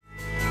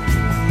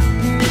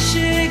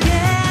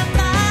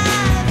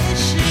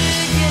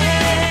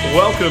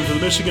Welcome to the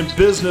Michigan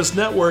Business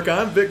Network.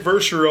 I'm Vic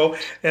Verchereau,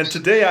 and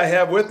today I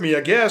have with me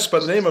a guest by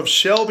the name of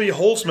Shelby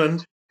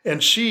Holzman,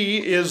 and she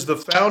is the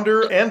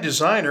founder and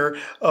designer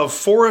of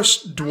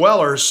Forest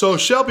Dwellers. So,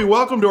 Shelby,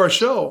 welcome to our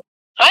show.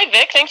 Hi,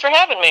 Vic. Thanks for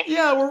having me.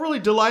 Yeah, we're really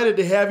delighted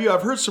to have you.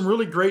 I've heard some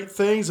really great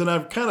things, and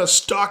I've kind of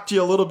stalked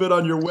you a little bit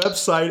on your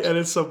website, and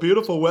it's a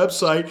beautiful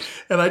website,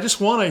 and I just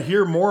want to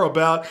hear more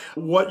about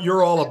what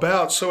you're all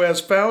about. So,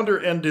 as founder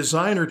and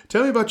designer,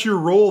 tell me about your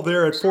role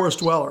there at Forest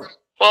Dweller.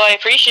 Well, I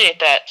appreciate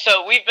that.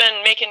 So we've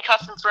been making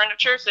custom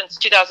furniture since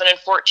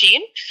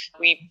 2014.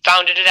 We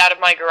founded it out of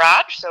my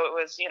garage, so it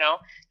was,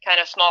 kind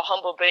of small,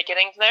 humble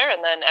beginnings there.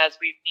 And then as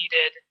we've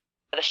needed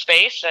the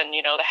space and,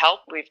 the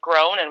help, we've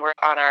grown, and we're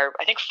on our,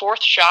 I think,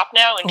 fourth shop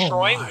now in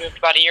Troy. My. We moved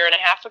about a year and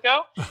a half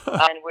ago,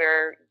 and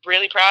we're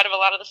really proud of a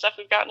lot of the stuff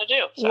we've gotten to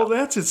do. So. Well,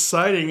 that's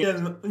exciting.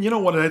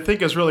 And what I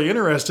think is really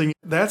interesting,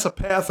 that's a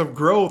path of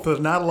growth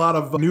that not a lot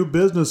of new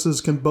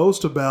businesses can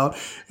boast about.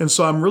 And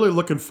so I'm really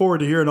looking forward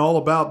to hearing all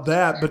about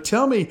that. But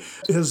tell me,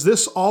 has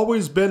this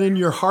always been in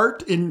your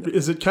heart? And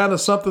is it kind of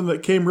something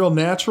that came real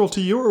natural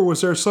to you? Or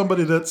was there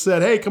somebody that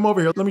said, hey, come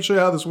over here, let me show you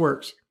how this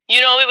works?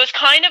 It was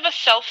kind of a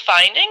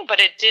self-finding, but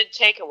it did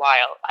take a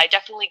while. I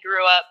definitely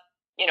grew up,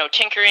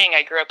 tinkering.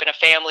 I grew up in a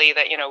family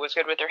that, was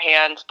good with their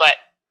hands, but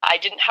I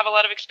didn't have a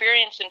lot of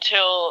experience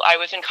until I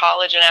was in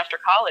college and after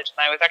college.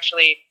 And I was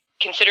actually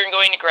considering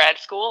going to grad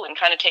school and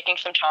kind of taking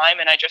some time.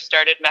 And I just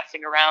started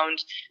messing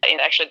around in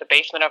actually the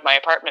basement of my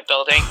apartment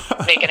building,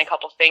 making a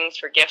couple things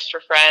for gifts for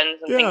friends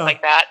and things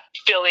like that,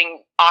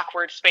 filling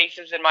awkward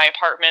spaces in my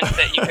apartment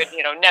that you could,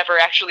 never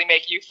actually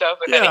make use of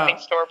with anything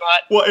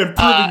store-bought. Well,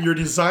 improving your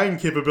design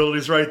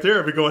capabilities right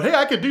there. But going, hey,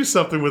 I could do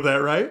something with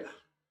that, right?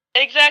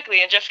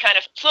 Exactly, and just kind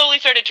of slowly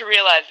started to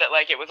realize that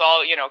it was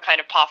all, kind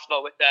of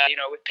possible with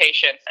with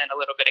patience and a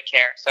little bit of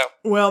care. So,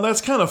 well,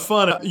 that's kind of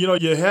fun.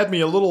 You had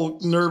me a little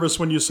nervous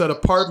when you said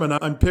apartment.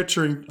 I'm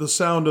picturing the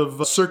sound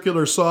of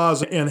circular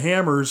saws and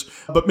hammers,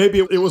 but maybe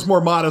it was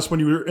more modest when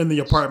you were in the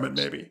apartment,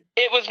 maybe.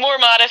 It was more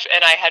modest,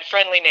 and I had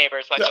friendly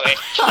neighbors, luckily.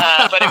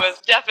 But it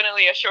was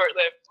definitely a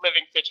short-lived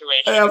living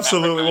situation.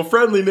 Absolutely. Well,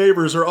 friendly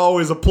neighbors are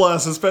always a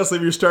plus, especially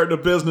if you're starting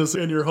a business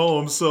in your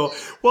home. So,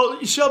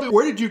 well, Shelby,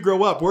 where did you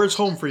grow up? Where's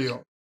home for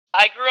you?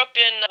 I grew up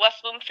in West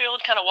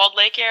Bloomfield, kind of Walled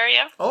Lake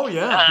area. Oh,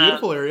 yeah.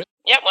 Beautiful area.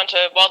 Yeah, went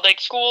to Walled Lake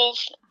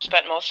schools,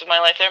 spent most of my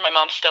life there. My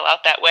mom's still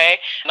out that way.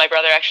 My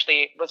brother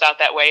actually was out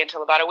that way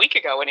until about a week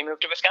ago when he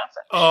moved to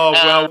Wisconsin. Oh,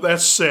 well,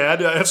 that's sad.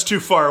 That's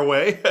too far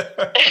away.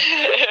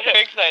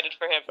 Very excited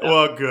for him.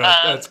 Well, good.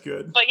 That's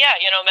good. But yeah,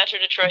 Metro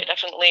Detroit,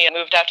 definitely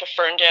moved out to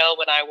Ferndale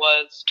when I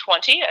was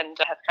 20 and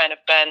have kind of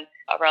been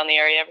around the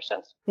area ever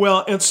since.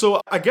 Well, and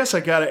so I guess I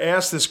got to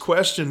ask this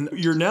question.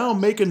 You're now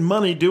making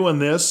money doing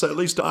this, at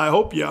least I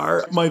hope you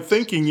are. My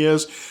thinking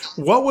is,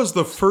 what was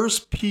the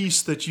first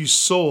piece that you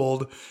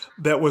sold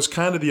that was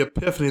kind of the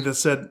epiphany that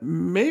said,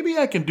 maybe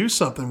I can do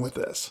something with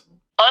this?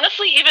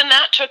 Honestly, even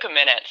that took a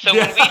minute. So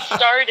when we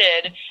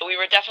started, we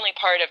were definitely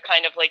part of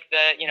kind of like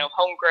the,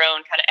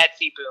 homegrown kind of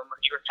Etsy boom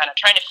where you were kind of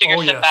trying to figure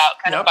stuff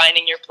out, kind of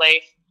finding your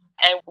place.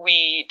 And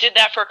we did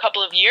that for a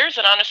couple of years.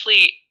 And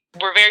honestly,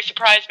 we're very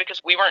surprised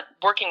because we weren't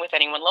working with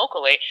anyone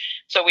locally.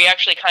 So we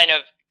actually kind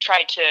of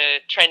tried to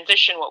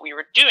transition what we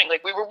were doing.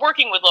 Like we were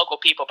working with local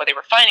people, but they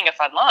were finding us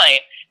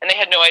online and they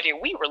had no idea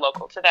we were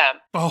local to them.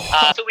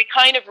 So we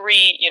kind of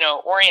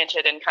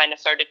oriented and kind of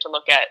started to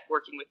look at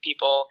working with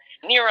people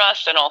near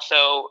us. And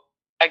also,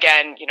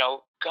 again,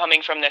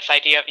 coming from this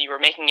idea of you were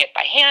making it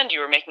by hand,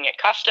 you were making it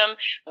custom,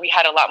 we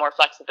had a lot more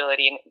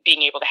flexibility in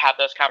being able to have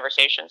those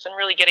conversations and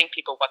really getting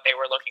people what they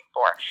were looking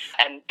for.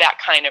 And that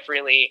kind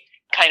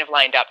of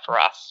lined up for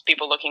us.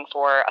 People looking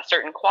for a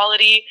certain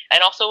quality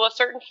and also a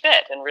certain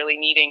fit and really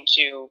needing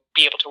to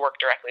be able to work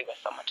directly with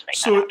someone to make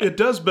that happen. So it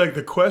does beg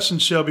the question,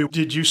 Shelby,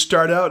 did you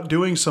start out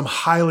doing some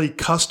highly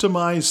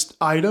customized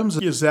items?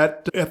 Is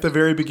that at the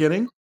very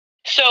beginning?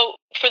 So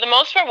for the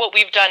most part, what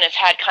we've done is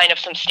had kind of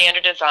some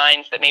standard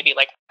designs that maybe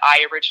like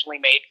I originally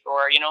made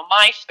for,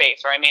 my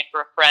space or I made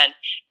for a friend.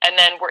 And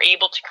then we're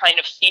able to kind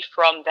of see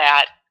from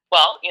that,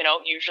 well,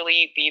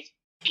 usually these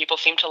people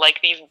seem to like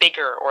these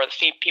bigger or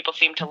people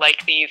seem to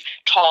like these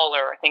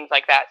taller or things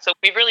like that. So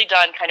we've really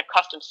done kind of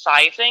custom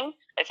sizing.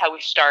 That's how we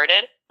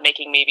started,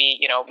 making maybe,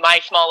 my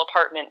small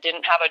apartment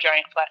didn't have a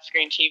giant flat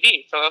screen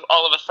TV. So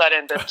all of a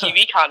sudden the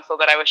TV console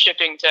that I was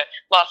shipping to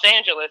Los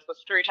Angeles was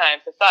 3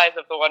 times the size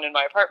of the one in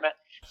my apartment.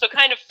 So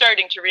kind of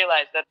starting to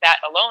realize that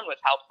alone was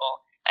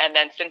helpful. And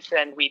then since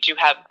then we do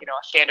have,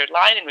 a standard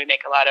line and we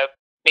make a lot of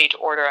made to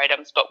order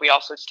items, but we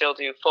also still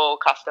do full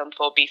custom,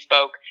 full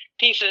bespoke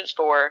pieces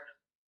for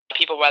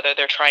people, whether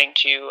they're trying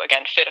to,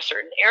 again, fit a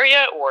certain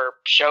area or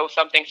show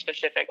something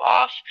specific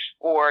off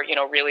or,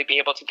 really be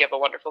able to give a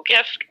wonderful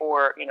gift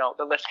or,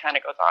 the list kind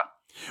of goes on.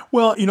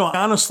 Well,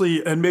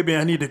 honestly, and maybe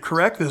I need to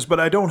correct this, but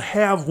I don't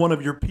have one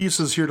of your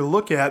pieces here to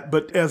look at.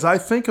 But as I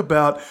think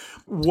about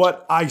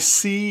what I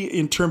see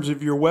in terms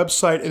of your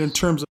website and in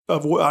terms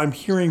of what I'm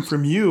hearing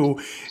from you,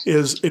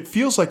 is it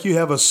feels like you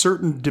have a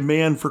certain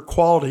demand for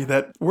quality,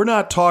 that we're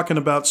not talking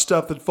about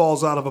stuff that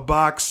falls out of a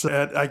box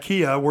at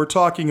IKEA. We're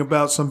talking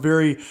about some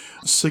very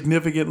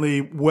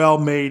significantly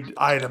well-made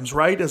items,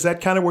 right? Is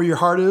that kind of where your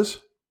heart is?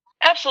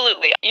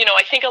 Absolutely.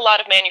 I think a lot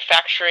of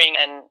manufacturing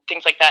and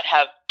things like that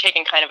have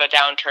taken kind of a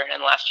downturn in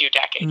the last few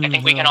decades. I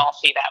think we can all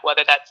see that,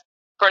 whether that's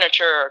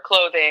furniture or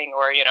clothing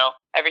or,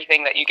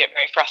 everything that you get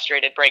very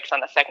frustrated breaks on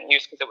the second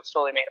use because it was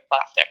fully made of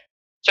plastic.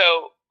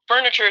 So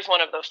furniture is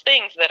one of those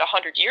things that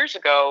 100 years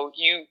ago,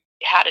 you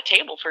had a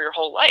table for your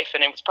whole life,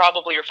 and it was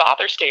probably your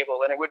father's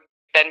table, and it would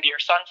then be your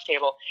son's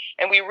table.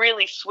 And we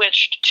really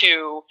switched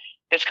to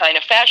this kind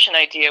of fashion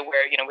idea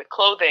where, with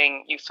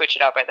clothing, you switch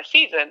it out by the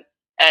season.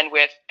 And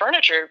with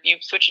furniture, you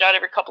switch it out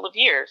every couple of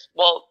years.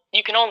 Well,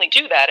 you can only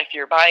do that if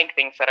you're buying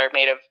things that are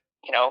made of,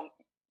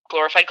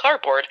 glorified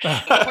cardboard.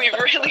 We've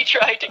really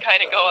tried to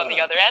kind of go on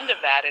the other end of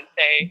that and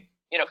say,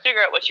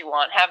 figure out what you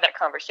want, have that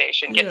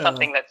conversation, get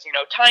something that's,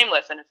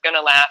 timeless and it's going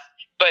to last.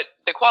 But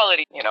the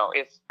quality,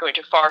 is going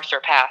to far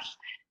surpass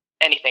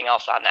anything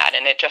else on that.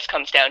 And it just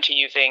comes down to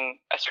using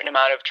a certain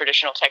amount of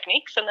traditional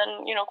techniques and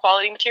then,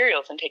 quality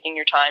materials and taking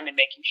your time and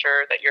making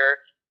sure that you're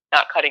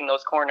not cutting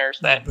those corners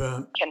that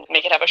can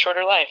make it have a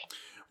shorter life.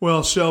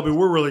 Well, Shelby,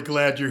 we're really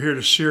glad you're here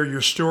to share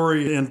your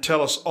story and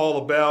tell us all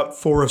about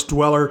Forest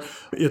Dweller.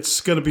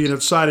 It's going to be an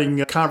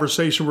exciting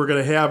conversation we're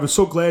going to have. I'm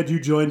so glad you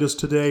joined us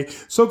today.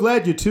 So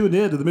glad you tuned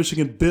in to the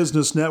Michigan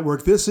Business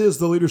Network. This is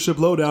the Leadership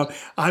Lowdown.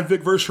 I'm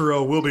Vic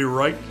Verchereau. We'll be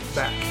right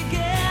back.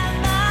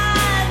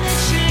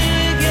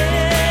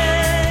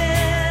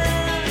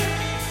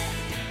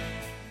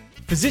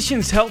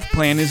 Physicians Health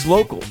Plan is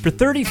local. For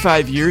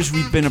 35 years,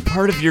 we've been a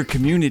part of your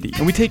community,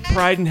 and we take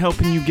pride in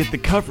helping you get the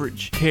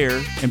coverage,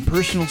 care, and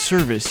personal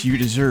service you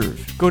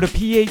deserve. Go to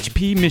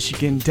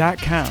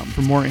phpmichigan.com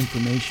for more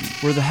information.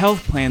 We're the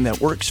health plan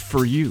that works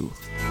for you.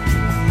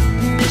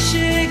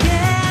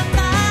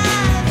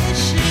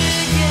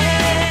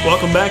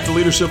 Welcome back to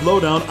Leadership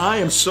Lowdown. I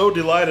am so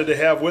delighted to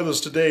have with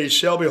us today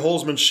Shelby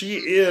Holzman. She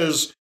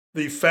is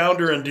the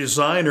founder and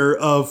designer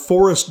of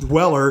Forest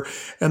Dweller,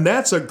 and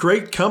that's a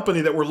great company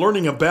that we're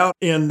learning about.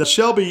 And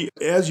Shelby,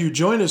 as you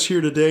join us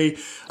here today,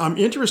 I'm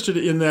interested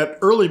in that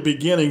early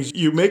beginnings.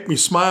 You make me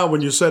smile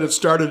when you said it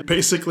started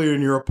basically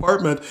in your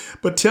apartment,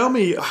 but tell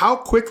me how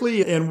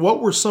quickly and what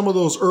were some of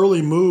those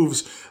early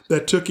moves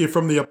that took you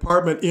from the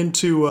apartment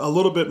into a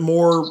little bit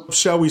more,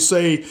 shall we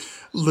say,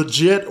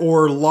 legit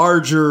or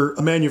larger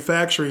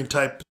manufacturing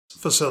type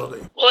facility?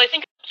 Well, I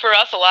think for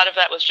us, a lot of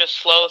that was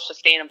just slow,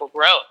 sustainable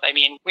growth. I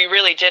mean, we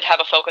really did have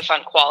a focus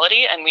on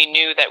quality, and we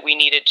knew that we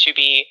needed to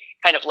be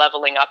kind of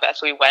leveling up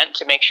as we went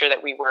to make sure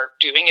that we were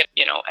doing it,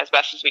 as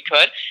best as we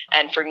could.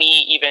 And for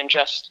me, even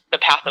just the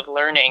path of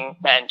learning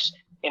meant,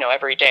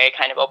 every day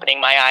kind of opening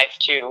my eyes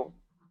to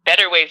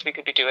better ways we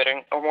could be doing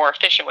it, or more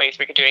efficient ways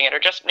we could be doing it, or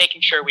just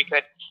making sure we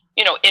could,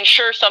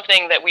 ensure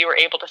something that we were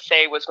able to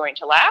say was going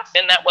to last.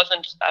 And that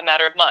wasn't a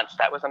matter of months.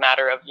 That was a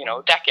matter of,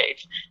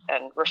 decades,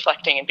 and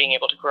reflecting and being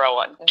able to grow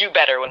and do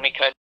better when we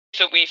could.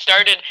 So we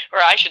started, or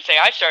I should say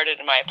I started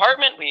in my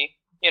apartment. We,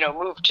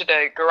 moved to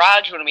the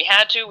garage when we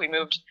had to. We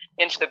moved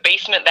into the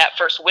basement that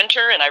first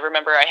winter, and I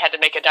remember I had to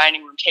make a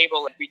dining room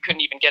table, and we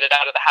couldn't even get it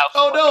out of the house.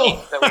 Oh,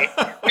 no. So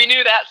we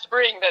knew that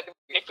spring that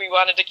if we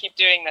wanted to keep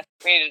doing this,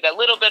 we needed a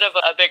little bit of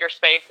a bigger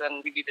space,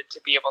 and we needed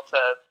to be able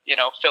to,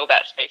 fill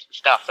that space with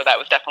stuff. So that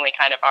was definitely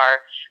kind of our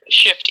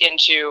shift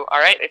into, all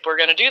right, if we're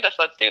going to do this,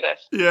 let's do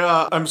this.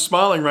 Yeah, I'm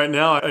smiling right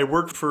now. I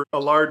worked for a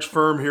large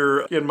firm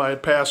here in my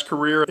past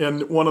career,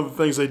 and one of the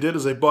things they did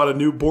is they bought a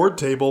new board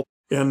table.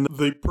 And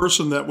the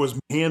person that was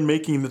hand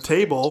making the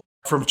table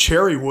from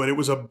cherry wood, it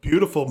was a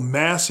beautiful,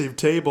 massive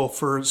table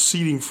for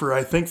seating for,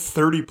 I think,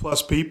 30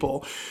 plus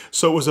people.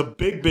 So it was a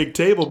big, big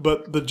table,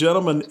 but the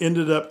gentleman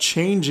ended up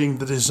changing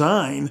the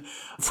design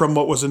from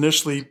what was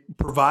initially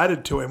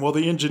provided to him. Well,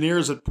 the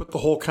engineers that put the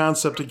whole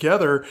concept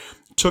together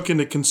took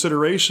into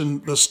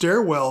consideration the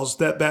stairwells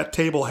that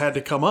table had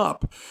to come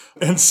up.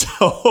 And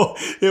so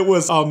it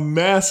was a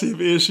massive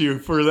issue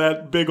for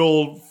that big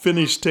old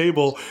finished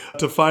table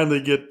to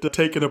finally get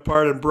taken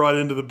apart and brought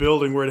into the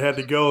building where it had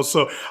to go.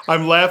 So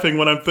I'm laughing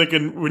when I'm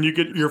thinking, when you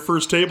get your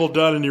first table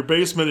done in your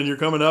basement and you're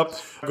coming up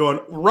going,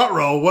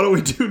 ruh-roh, what do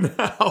we do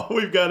now?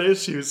 We've got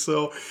issues.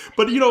 So,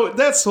 but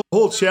that's the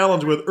whole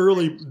challenge with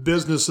early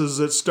businesses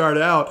that start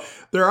out.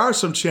 There are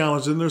some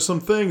challenges, and there's some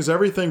things,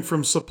 everything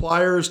from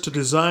suppliers to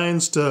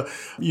designs to,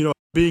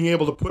 being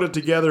able to put it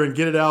together and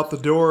get it out the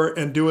door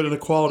and do it in a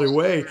quality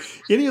way.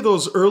 Any of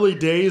those early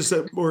days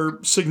that were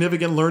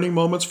significant learning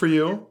moments for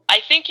you? I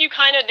think you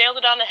kind of nailed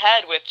it on the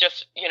head with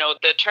just,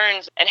 the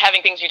turns and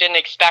having things you didn't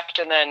expect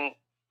and then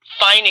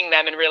finding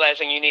them and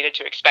realizing you needed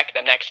to expect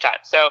them next time.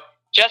 So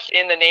just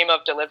in the name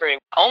of delivery,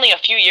 only a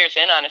few years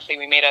in, honestly,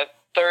 we made a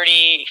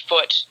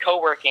 30-foot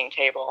co-working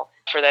table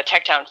for the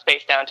Tech Town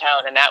space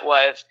downtown. And that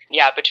was,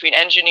 between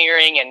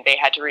engineering, and they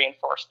had to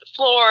reinforce the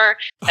floor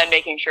and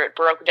making sure it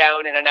broke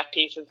down in enough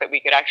pieces that we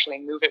could actually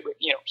move it with,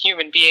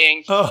 human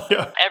beings. Oh,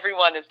 yeah.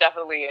 Everyone is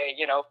definitely a,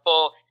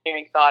 full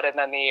engineering thought, and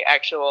then the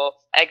actual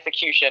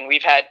execution.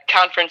 We've had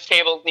conference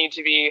tables need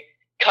to be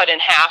cut in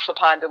half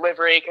upon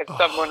delivery because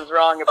someone was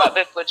wrong about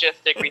this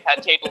logistic. We've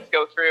had tables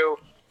go through,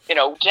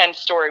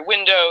 10-story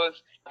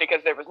windows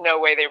because there was no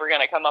way they were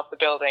going to come up the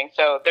building.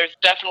 So there's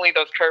definitely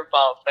those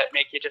curveballs that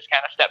make you just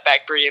kind of step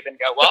back, breathe, and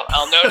go, well,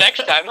 I'll know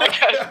next time.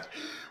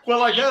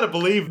 Well, I got to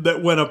believe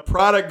that when a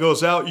product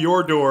goes out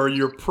your door,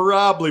 you're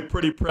probably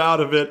pretty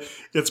proud of it.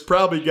 It's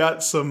probably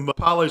got some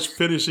polished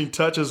finishing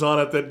touches on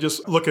it that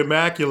just look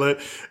immaculate.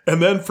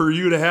 And then for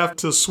you to have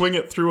to swing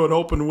it through an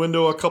open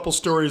window a couple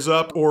stories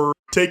up or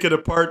take it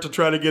apart to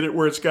try to get it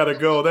where it's got to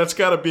go, that's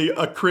got to be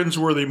a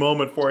cringeworthy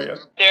moment for you.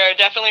 There are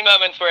definitely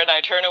moments where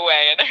I turn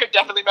away, and there are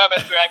definitely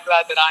moments where I'm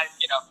glad that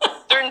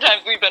certain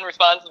times we've been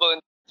responsible,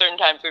 and certain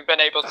times we've been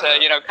able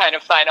to, kind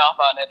of sign off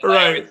on it.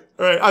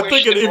 Right. I'm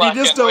thinking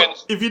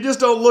if you just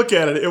don't look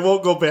at it, it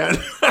won't go bad.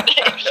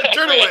 Exactly,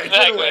 Turn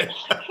away.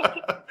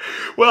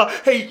 Well,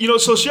 hey,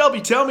 so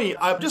Shelby, tell me,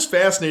 I'm just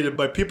fascinated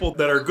by people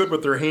that are good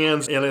with their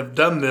hands and have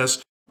done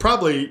this.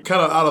 Probably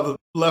kind of out of the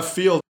left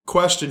field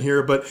question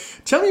here, but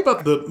tell me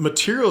about the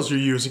materials you're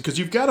using, because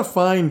you've got to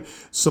find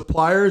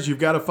suppliers, you've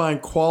got to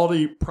find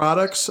quality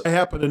products. I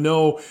happen to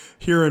know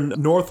here in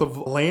north of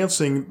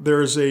Lansing,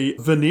 there's a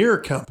veneer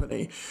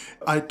company.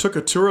 I took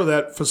a tour of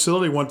that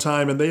facility one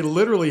time, and they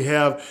literally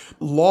have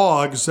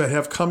logs that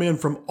have come in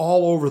from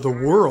all over the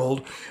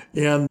world,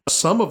 and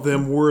some of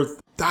them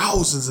worth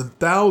thousands and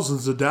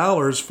thousands of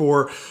dollars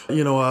for, a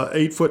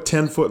 8-foot,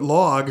 10-foot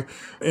log.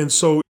 And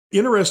so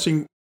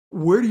interesting.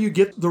 Where do you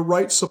get the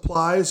right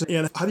supplies,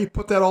 and how do you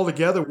put that all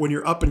together when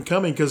you're up and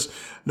coming? Because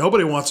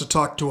nobody wants to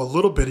talk to a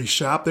little bitty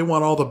shop. They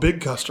want all the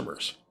big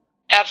customers.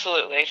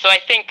 Absolutely. So I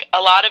think a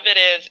lot of it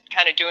is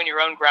kind of doing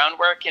your own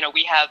groundwork.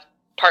 We have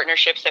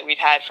partnerships that we've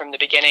had from the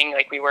beginning.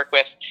 Like we work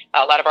with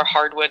a lot of our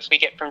hardwoods we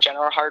get from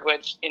General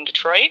Hardwoods in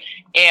Detroit.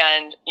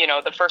 And,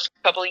 the first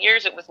couple of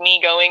years it was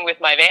me going with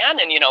my van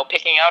and,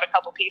 picking out a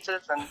couple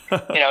pieces.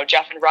 And,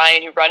 Jeff and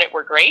Ryan who run it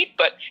were great.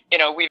 But,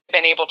 we've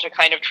been able to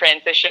kind of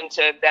transition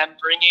to them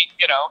bringing,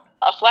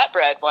 a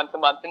flatbread once a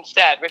month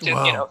instead, which is,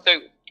 Wow.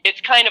 So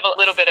it's kind of a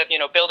little bit of,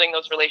 building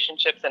those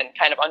relationships and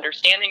kind of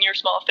understanding your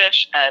small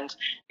fish and,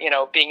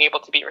 being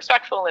able to be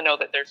respectful and know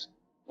that there's,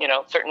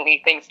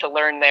 certainly things to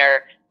learn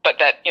there. But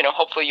that,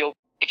 hopefully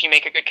if you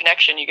make a good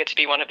connection, you get to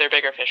be one of their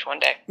bigger fish one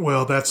day.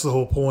 Well, that's the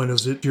whole point,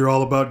 is that you're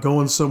all about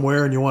going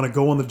somewhere and you want to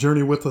go on the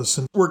journey with us.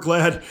 And we're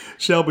glad,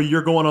 Shelby,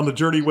 you're going on the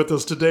journey with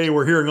us today.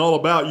 We're hearing all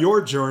about your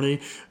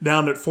journey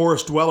down at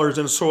Forest Dwellers.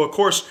 And so, of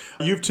course,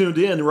 you've tuned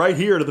in right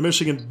here to the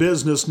Michigan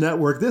Business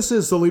Network. This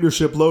is the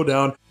Leadership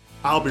Lowdown.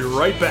 I'll be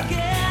right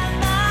back.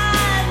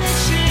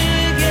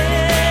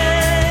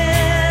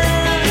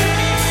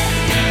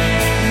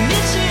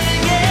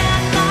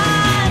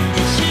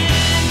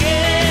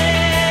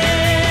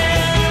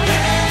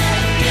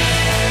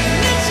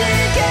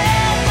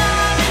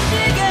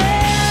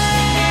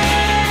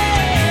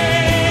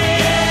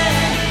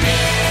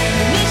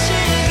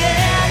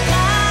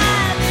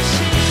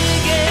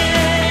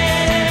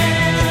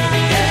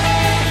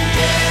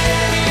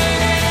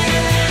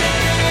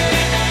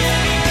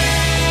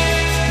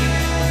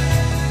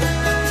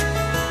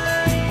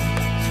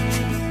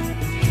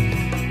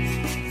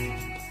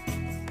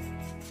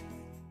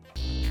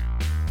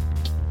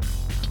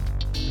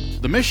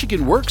 The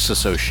Michigan Works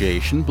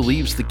Association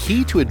believes the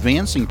key to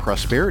advancing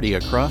prosperity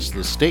across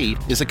the state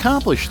is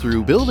accomplished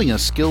through building a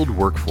skilled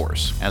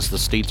workforce. As the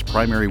state's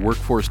primary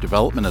workforce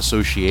development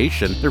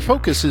association, their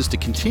focus is to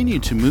continue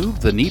to move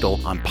the needle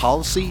on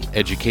policy,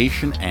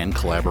 education, and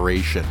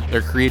collaboration.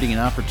 They're creating an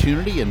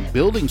opportunity and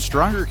building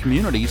stronger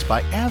communities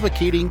by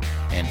advocating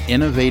and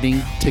innovating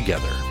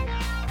together.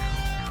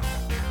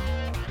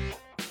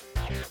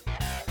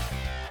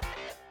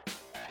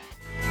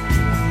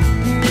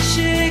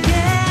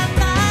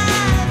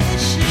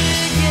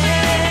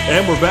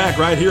 And we're back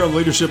right here on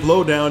Leadership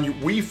Lowdown.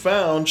 We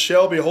found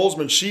Shelby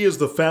Holzman. She is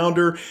the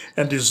founder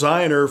and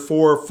designer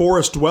for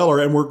Forest Dweller,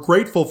 and we're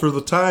grateful for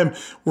the time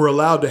we're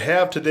allowed to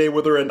have today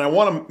with her. And I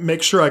want to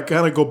make sure I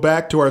kind of go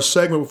back to our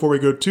segment before we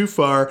go too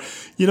far.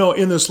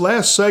 In this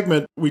last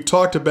segment, we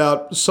talked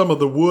about some of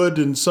the wood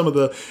and some of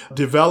the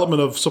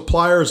development of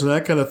suppliers and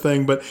that kind of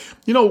thing. But,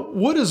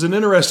 wood is an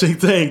interesting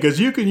thing, because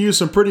you can use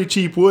some pretty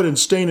cheap wood and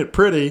stain it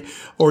pretty,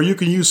 or you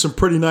can use some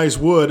pretty nice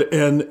wood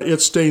and it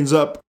stains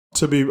up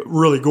to be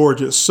really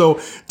gorgeous.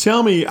 So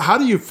tell me, how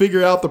do you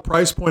figure out the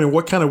price point and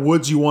what kind of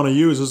woods you want to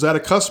use? Is that a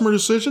customer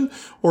decision,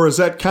 or is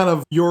that kind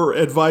of your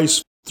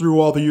advice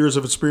through all the years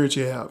of experience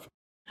you have?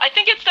 I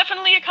think it's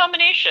definitely a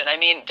combination. I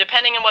mean,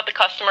 depending on what the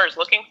customer is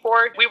looking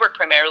for, we work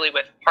primarily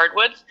with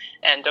hardwoods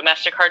and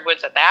domestic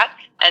hardwoods at that.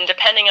 And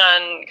depending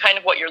on kind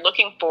of what you're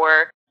looking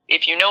for,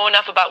 if you know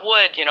enough about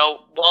wood,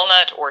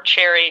 walnut or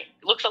cherry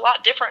looks a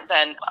lot different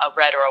than a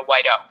red or a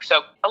white oak.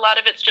 So a lot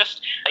of it's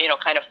just,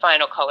 kind of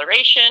final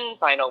coloration,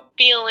 final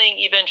feeling,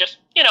 even just,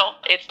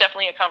 it's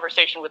definitely a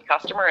conversation with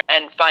customer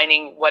and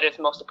finding what is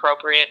most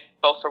appropriate,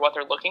 both for what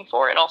they're looking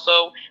for and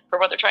also for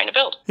what they're trying to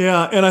build.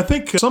 Yeah, and I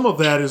think some of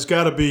that has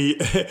got to be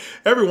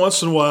every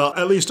once in a while,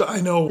 at least I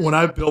know when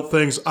I've built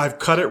things, I've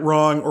cut it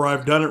wrong or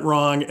I've done it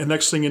wrong, and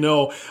next thing you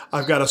know,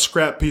 I've got a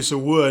scrap piece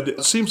of wood.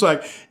 It seems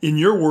like in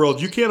your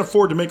world, you can't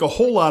afford to make a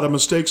whole lot of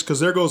mistakes because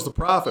there goes the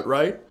profit,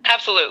 right?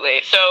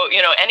 Absolutely. So,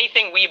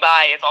 anything we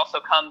buy is also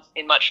comes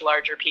in much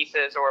larger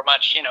pieces or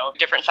much,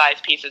 different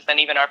size pieces than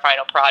even our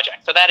final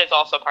project. So that is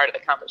also part of the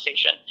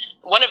conversation.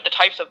 One of the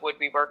types of wood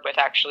we work with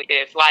actually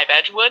is live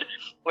edge wood,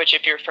 which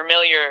if you're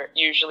familiar,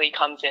 usually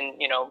comes in,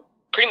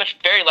 pretty much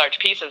very large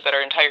pieces that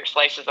are entire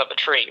slices of a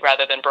tree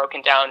rather than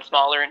broken down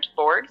smaller into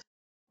boards.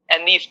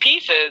 And these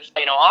pieces,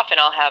 often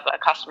I'll have a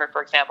customer,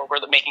 for example, where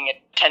they're making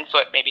a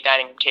 10-foot maybe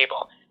dining room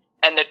table.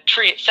 And the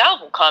tree itself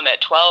will come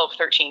at 12,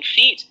 13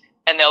 feet,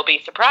 and they'll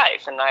be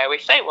surprised. And I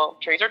always say, well,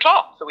 trees are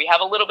tall, so we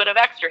have a little bit of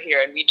extra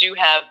here. And we do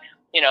have,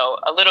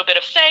 a little bit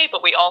of say,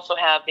 but we also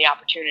have the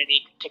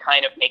opportunity to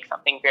kind of make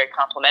something very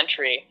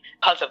complimentary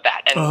because of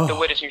that. And the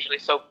wood is usually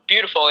so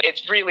beautiful,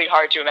 it's really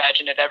hard to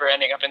imagine it ever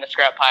ending up in the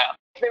scrap pile.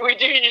 We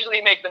do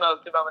usually make the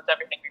most of almost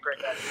everything we bring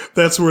in.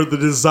 That's where the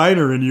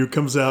designer in you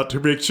comes out to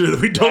make sure that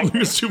we don't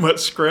lose too much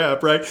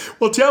scrap, right?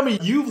 Well, tell me,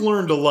 you've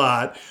learned a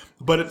lot,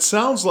 but it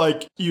sounds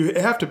like you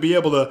have to be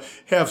able to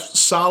have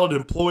solid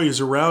employees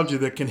around you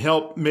that can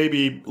help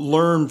maybe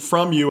learn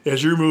from you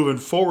as you're moving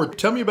forward.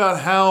 Tell me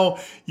about how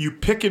you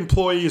pick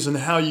employees and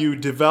how you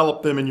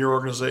develop them in your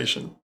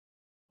organization.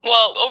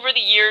 Well, over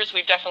the years,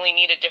 we've definitely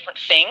needed different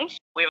things.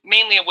 We have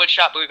mainly a wood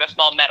shop, but we have a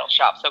small metal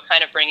shop. So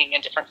kind of bringing in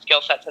different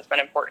skill sets has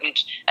been important,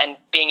 and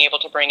being able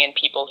to bring in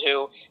people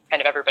who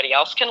kind of everybody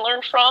else can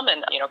learn from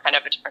and, kind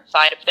of a different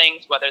side of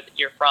things, whether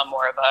you're from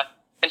more of a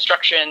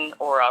construction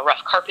or a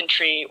rough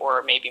carpentry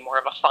or maybe more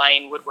of a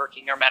fine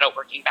woodworking or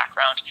metalworking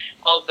background.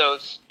 All of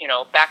those,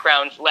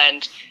 backgrounds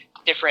lend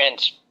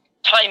different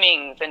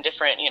timings and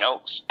different,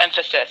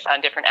 emphasis on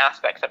different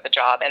aspects of the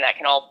job. And that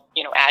can all,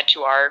 add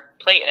to our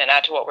plate and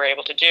add to what we're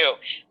able to do.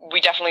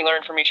 We definitely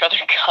learn from each other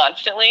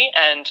constantly.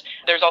 And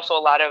there's also a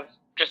lot of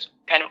just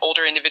kind of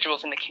older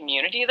individuals in the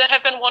community that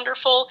have been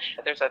wonderful.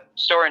 There's a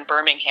store in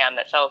Birmingham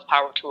that sells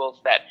power tools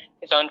that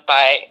is owned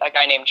by a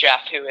guy named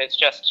Jeff, who is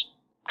just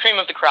cream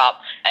of the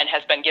crop and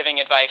has been giving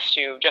advice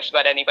to just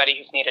about anybody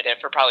who's needed it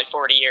for probably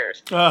 40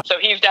 years. So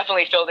he's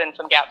definitely filled in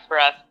some gaps for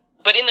us.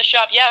 But in the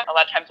shop, a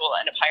lot of times we'll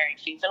end up hiring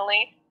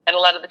seasonally. And a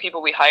lot of the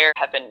people we hire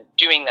have been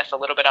doing this a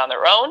little bit on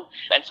their own.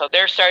 And so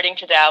they're starting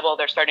to dabble,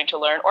 they're starting to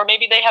learn, or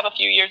maybe they have a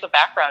few years of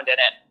background in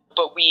it.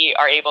 But we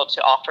are able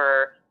to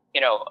offer,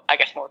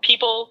 more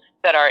people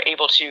that are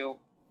able to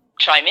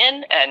chime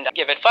in and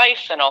give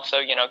advice and also,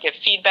 give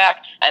feedback,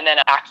 and then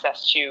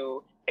access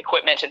to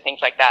equipment and things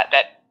like that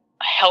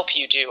help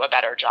you do a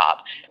better job.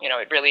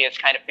 It really is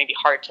kind of maybe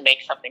hard to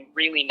make something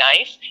really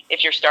nice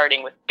if you're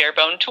starting with bare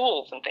bone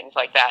tools and things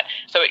like that.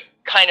 So it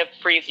kind of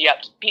frees you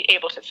up to be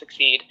able to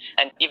succeed,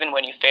 and even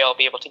when you fail,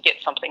 be able to get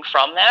something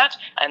from that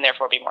and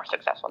therefore be more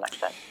successful next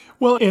time.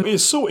 Well, and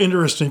it's so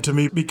interesting to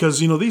me because,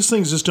 these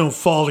things just don't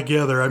fall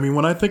together. I mean,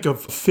 when I think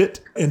of fit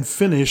and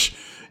finish,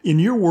 in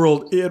your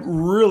world, it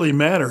really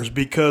matters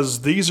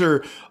because these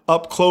are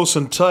up close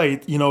and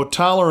tight.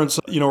 Tolerance,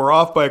 we're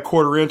off by a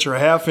quarter inch or a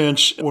half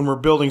inch when we're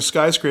building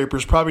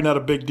skyscrapers, probably not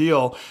a big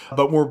deal.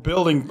 But when we're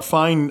building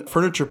fine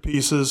furniture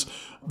pieces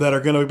that are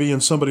going to be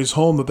in somebody's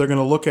home that they're going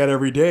to look at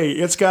every day,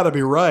 it's got to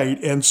be right.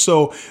 And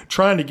so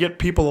trying to get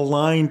people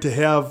aligned to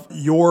have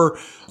your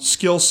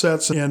skill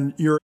sets and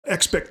your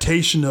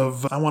expectation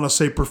of, I want to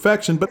say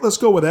perfection, but let's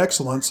go with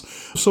excellence.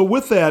 So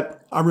with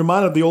that, I'm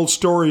reminded of the old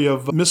story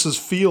of Mrs.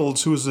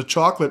 Fields, who was a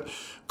chocolate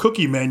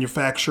cookie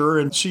manufacturer,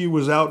 and she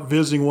was out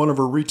visiting one of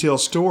her retail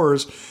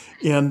stores,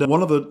 and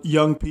one of the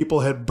young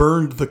people had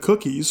burned the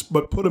cookies,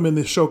 but put them in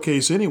the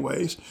showcase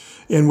anyways,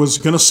 and was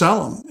going to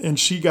sell them. And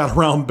she got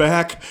around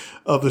back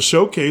of the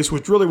showcase,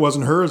 which really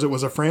wasn't hers, it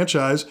was a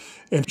franchise,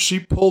 and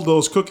she pulled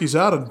those cookies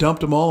out and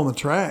dumped them all in the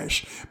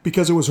trash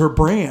because it was her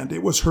brand.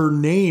 It was her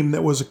name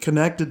that was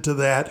connected to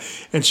that,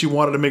 and she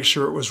wanted to make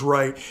sure it was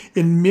right.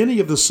 In many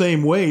of the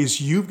same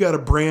ways, you've got a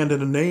brand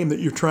and a name that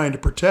you're trying to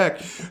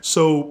protect.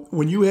 So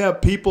when you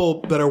have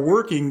people that are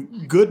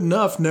working, good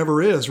enough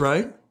never is,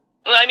 right?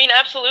 Well, I mean,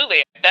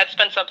 absolutely. That's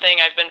been something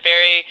I've been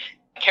very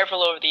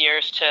careful over the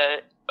years to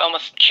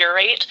almost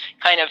curate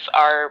kind of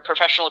our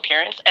professional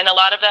appearance. And a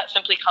lot of that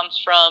simply comes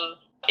from,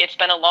 it's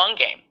been a long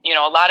game.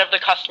 A lot of the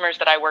customers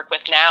that I work with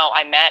now,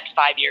 I met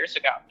 5 years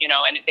ago,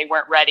 and they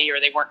weren't ready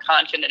or they weren't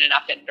confident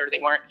enough in it or they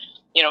weren't,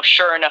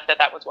 sure enough that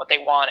that was what they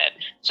wanted.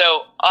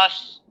 So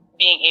us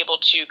being able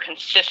to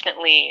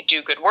consistently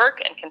do good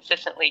work and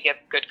consistently give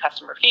good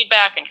customer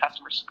feedback and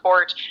customer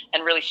support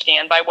and really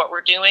stand by what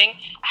we're doing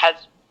has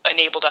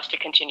enabled us to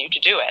continue to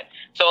do it.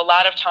 So a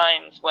lot of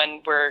times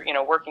when we're,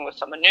 working with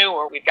someone new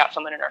or we've got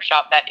someone in our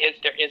shop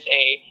there is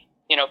a,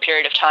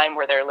 period of time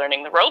where they're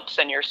learning the ropes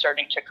and you're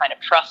starting to kind of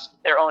trust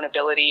their own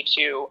ability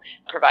to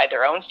provide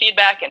their own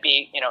feedback and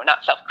be,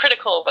 not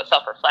self-critical, but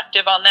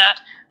self-reflective on that.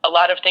 A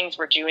lot of things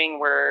we're doing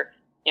were,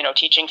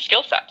 teaching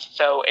skill sets.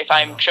 So if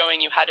I'm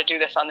showing you how to do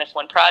this on this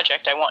one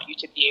project, I want you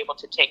to be able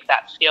to take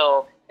that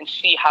skill and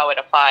see how it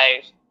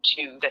applies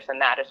to this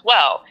and that as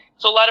well.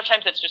 So a lot of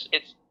times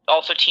it's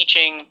also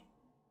teaching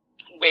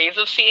ways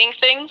of seeing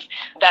things.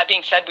 That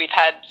being said, we've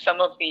had some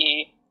of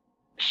the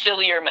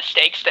sillier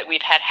mistakes that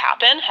we've had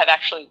happen have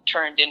actually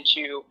turned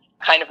into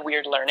kind of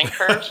weird learning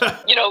curves.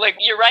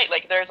 You're right,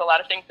 there's a lot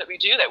of things that we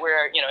do that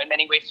we're, in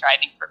many ways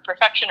striving for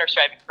perfection or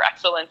striving for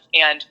excellence.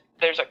 And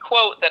there's a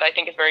quote that I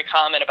think is very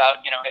common about,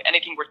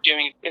 anything worth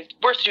doing is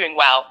worth doing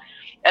well.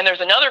 And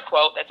there's another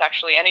quote that's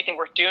actually anything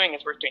worth doing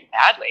is worth doing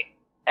badly.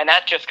 And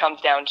that just comes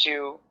down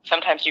to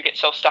sometimes you get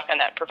so stuck on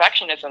that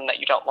perfectionism that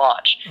you don't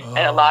launch. Oh.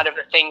 And a lot of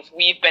the things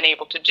we've been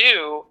able to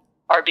do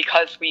are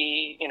because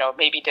we,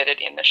 maybe did it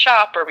in the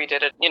shop or we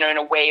did it, in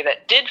a way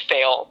that did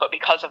fail. But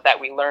because of that,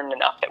 we learned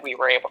enough that we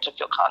were able to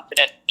feel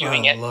confident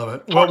doing it. I love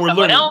it. Well, we're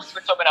learning else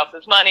with someone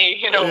else's money,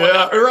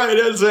 whatever. Right,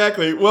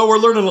 exactly. Well, we're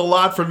learning a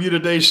lot from you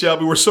today,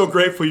 Shelby. We're so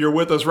grateful you're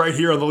with us right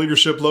here on the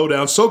Leadership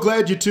Lowdown. So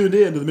glad you tuned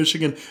in to the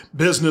Michigan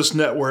Business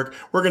Network.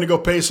 We're going to go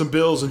pay some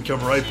bills and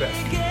come right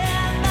back.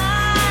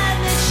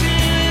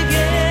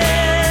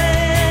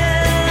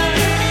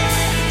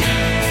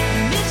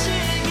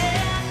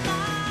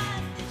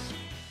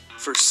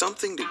 For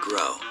something to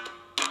grow,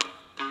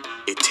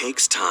 it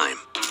takes time.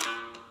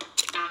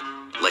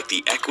 Like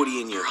the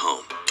equity in your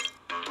home.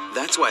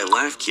 That's why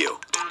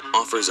LaughQ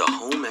offers a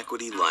home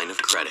equity line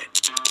of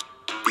credit.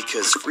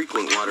 Because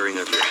frequent watering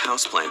of your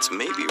houseplants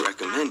may be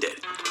recommended.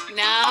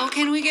 Now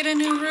can we get a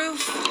new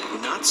roof?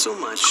 Not so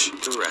much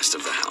the rest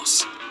of the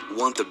house.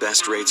 Want the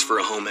best rates for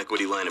a home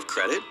equity line of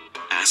credit?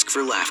 Ask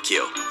for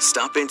LaughQ.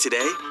 Stop in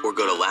today or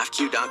go to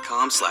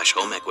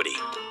laughq.com/homeequity.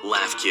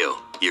 LaughQ,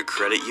 your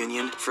credit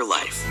union for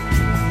life.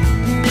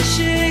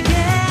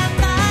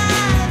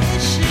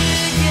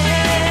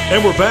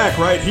 And we're back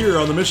right here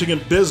on the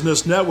Michigan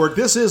Business Network.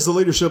 This is the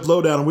Leadership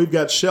Lowdown, and we've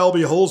got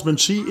Shelby Holzman.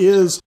 She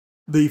is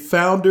the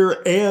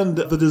founder and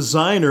the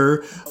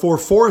designer for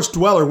Forest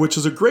Dweller, which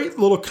is a great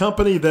little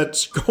company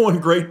that's going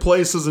great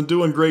places and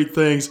doing great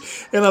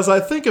things. And as I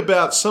think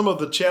about some of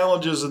the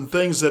challenges and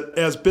things that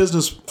as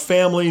business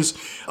families,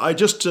 I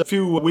just a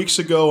few weeks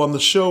ago on the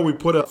show, we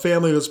put a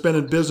family that's been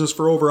in business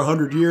for over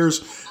 100 years,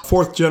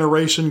 fourth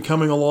generation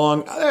coming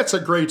along. That's a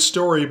great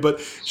story. But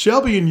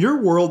Shelby, in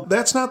your world,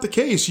 that's not the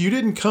case. You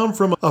didn't come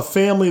from a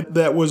family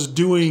that was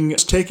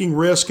taking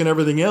risk and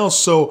everything else.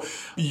 So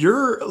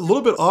you're a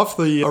little bit off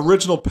the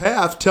original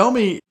path. Tell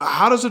me,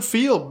 how does it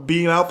feel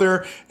being out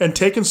there and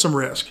taking some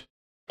risk?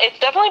 It's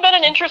definitely been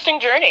an interesting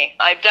journey.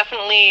 I've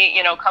definitely,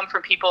 come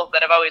from people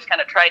that have always kind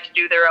of tried to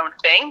do their own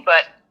thing,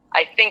 but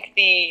I think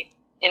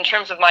in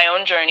terms of my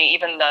own journey,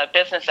 even the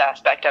business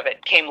aspect of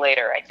it came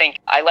later. I think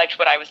I liked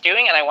what I was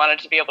doing and I wanted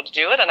to be able to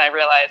do it, and I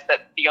realized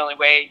that the only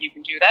way you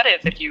can do that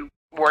is if you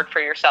work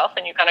for yourself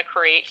and you kind of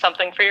create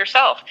something for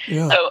yourself.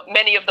 Yeah. So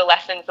many of the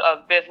lessons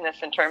of business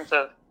in terms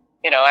of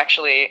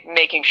actually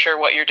making sure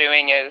what you're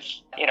doing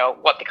is,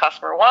 what the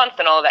customer wants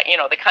and all of that,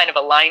 the kind of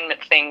alignment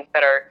things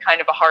that are kind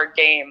of a hard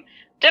game,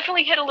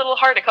 definitely hit a little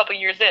hard a couple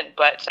years in,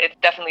 but it's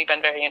definitely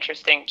been very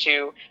interesting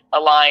to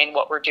align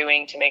what we're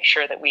doing to make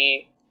sure that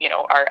we,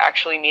 are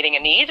actually meeting a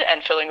need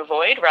and filling a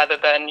void rather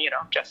than,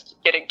 just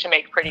getting to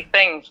make pretty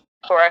things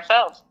for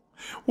ourselves.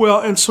 Well,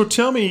 and so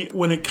tell me,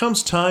 when it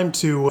comes time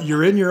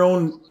you're in your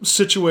own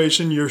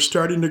situation, you're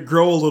starting to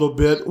grow a little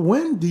bit,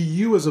 when do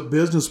you as a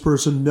business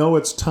person know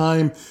it's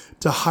time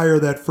to hire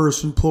that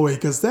first employee?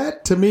 Because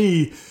that, to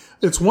me,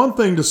 it's one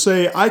thing to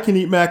say, I can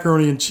eat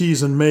macaroni and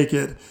cheese and make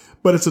it,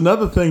 but it's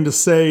another thing to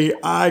say,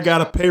 I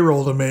got a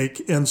payroll to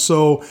make. And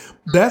so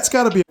that's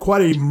got to be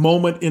quite a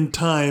moment in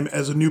time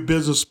as a new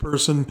business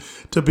person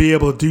to be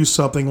able to do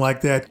something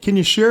like that. Can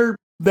you share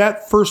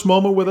that first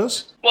moment with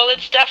us? Well,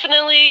 it's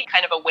definitely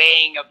kind of a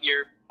weighing of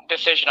your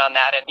decision on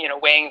that and,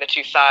 weighing the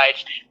two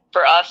sides.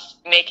 For us,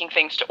 making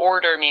things to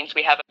order means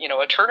we have,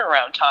 a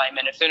turnaround time.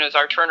 And as soon as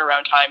our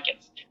turnaround time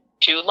gets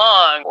too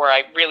long, or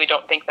I really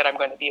don't think that I'm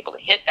going to be able to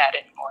hit that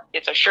anymore,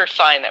 it's a sure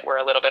sign that we're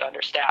a little bit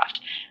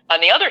understaffed.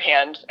 On the other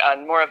hand,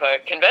 on more of a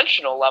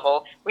conventional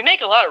level, we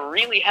make a lot of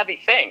really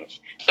heavy things.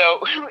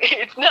 So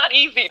it's not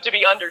easy to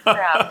be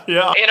understaffed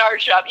in our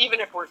shop, even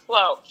if we're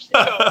slow. So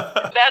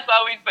that's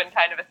always been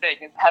kind of a thing,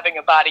 is having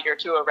a body or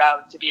two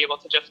around to be able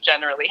to just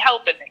generally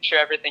help and make sure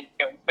everything's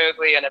going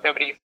smoothly and if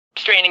nobody's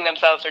straining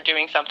themselves or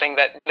doing something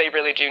that they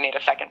really do need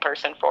a second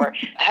person for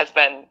has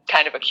been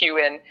kind of a cue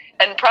in,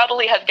 and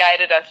probably has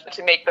guided us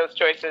to make those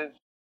choices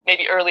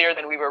maybe earlier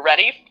than we were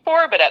ready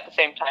for, but at the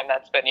same time,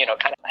 that's been,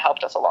 kind of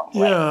helped us along the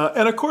way. Yeah,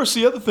 and of course,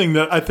 the other thing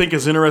that I think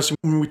is interesting,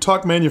 when we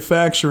talk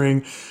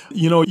manufacturing,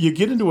 you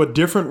get into a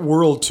different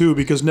world too,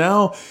 because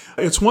now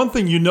it's one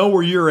thing,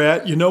 where you're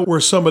at, where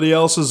somebody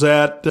else is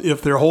at,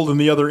 if they're holding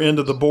the other end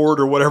of the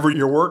board or whatever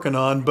you're working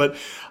on, but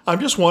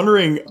I'm just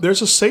wondering,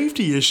 there's a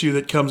safety issue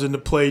that comes into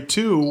play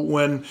too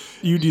when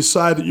you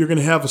decide that you're going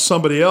to have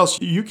somebody else.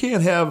 You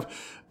can't have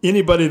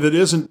anybody that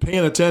isn't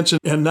paying attention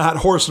and not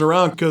horsing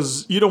around,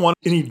 because you don't want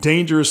any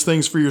dangerous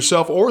things for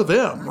yourself or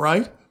them,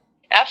 right?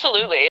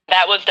 Absolutely.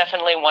 That was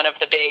definitely one of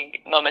the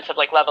big moments of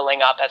like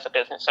leveling up as a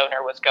business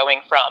owner, was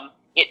going from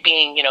it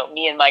being,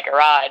 me in my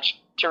garage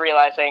to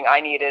realizing I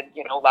needed,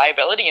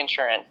 liability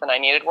insurance, and I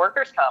needed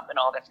workers' comp and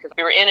all this, because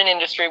we were in an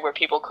industry where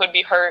people could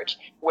be hurt,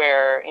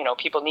 where,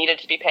 people needed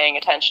to be paying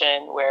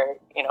attention, where,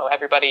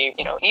 everybody,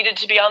 needed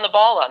to be on the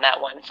ball on that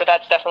one. So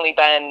that's definitely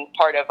been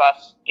part of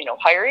us,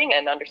 hiring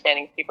and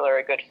understanding if people are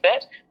a good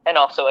fit. And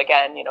also,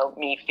 again,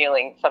 me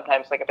feeling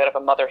sometimes like a bit of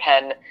a mother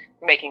hen,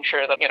 making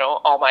sure that,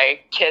 all my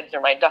kids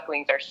or my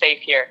ducklings are safe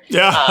here.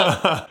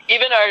 Yeah.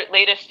 Even our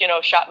latest,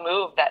 shop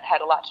move, that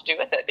had a lot to do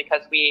with it,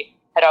 because we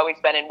had always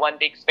been in one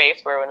big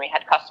space where when we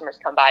had customers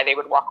come by, they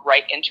would walk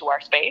right into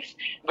our space,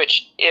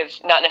 which is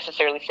not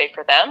necessarily safe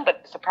for them,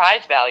 but the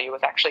surprise value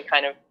was actually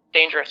kind of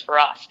dangerous for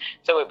us.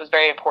 So it was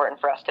very important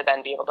for us to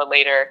then be able to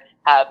later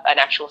have an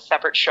actual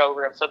separate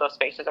showroom, so those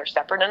spaces are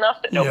separate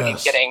enough that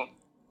nobody's getting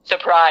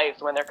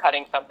surprised when they're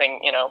cutting something,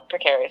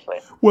 precariously.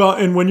 Well,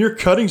 and when you're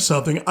cutting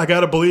something, I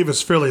got to believe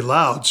it's fairly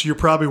loud. So you're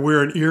probably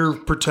wearing ear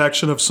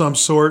protection of some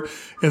sort.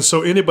 And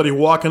so anybody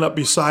walking up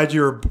beside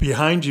you or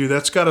behind you,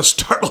 that's got to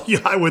startle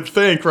you, I would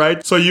think,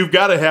 right? So you've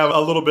got to have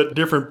a little bit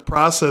different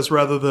process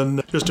rather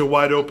than just a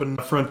wide open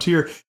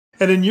frontier.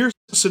 And in your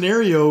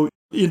scenario,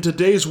 in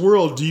today's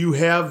world, do you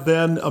have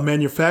then a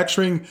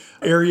manufacturing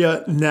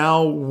area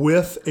now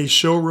with a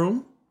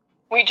showroom?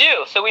 We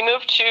do. So we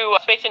moved to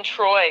a space in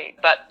Troy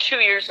about 2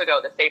 years ago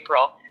this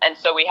April. And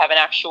so we have an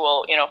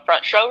actual,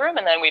 front showroom,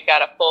 and then we've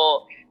got a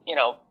full,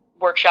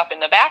 workshop in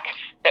the back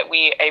that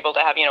we able to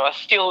have, a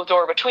steel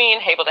door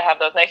between, able to have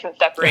those nice and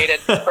separated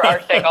for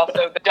our sake.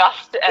 Also, the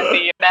dust and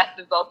the mess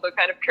is also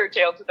kind of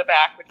curtailed to the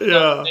back, which is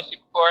an issue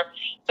before.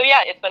 So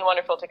yeah, it's been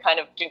wonderful to kind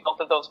of do both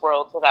of those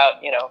worlds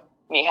without,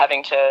 me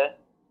having to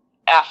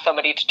ask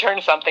somebody to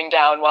turn something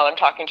down while I'm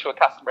talking to a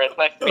customer. It's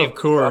nice to be able to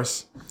do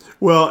course.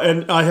 Well,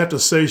 and I have to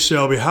say,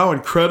 Shelby, how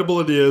incredible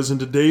it is in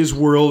today's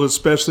world,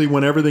 especially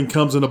when everything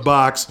comes in a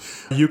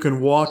box. You can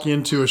walk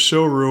into a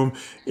showroom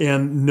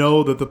and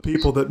know that the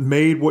people that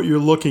made what you're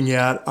looking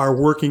at are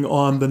working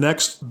on the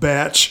next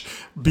batch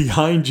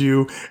behind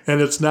you,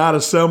 and it's not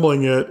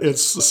assembling it,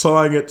 it's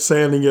sawing it,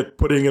 sanding it,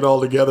 putting it all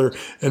together,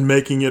 and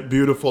making it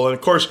beautiful. And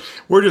of course,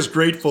 we're just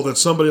grateful that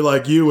somebody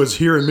like you is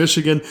here in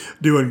Michigan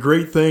doing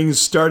great things,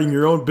 starting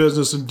your own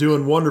business and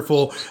doing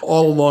wonderful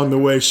all along the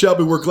way.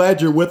 Shelby, we're glad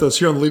you're with us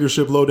here on the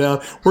Leadership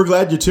Lowdown. We're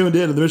glad you tuned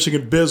in to the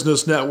Michigan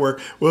Business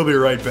Network. We'll be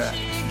right back.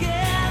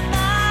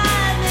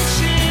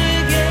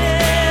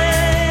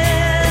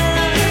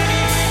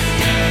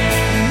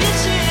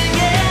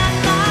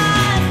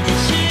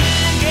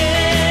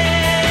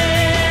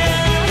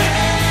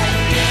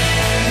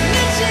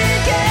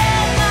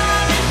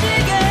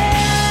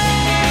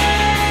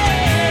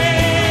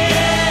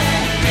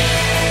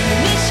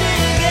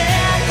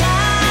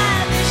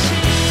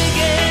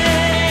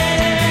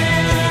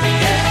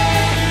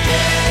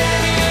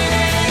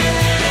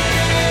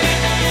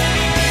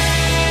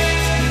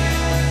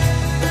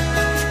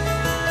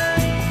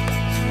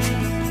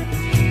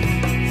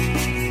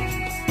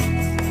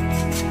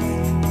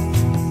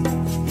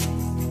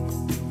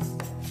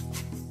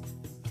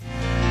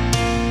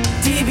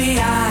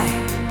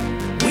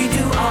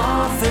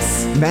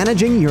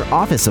 Managing your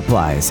office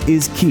supplies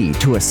is key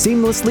to a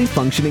seamlessly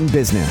functioning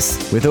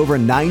business. With over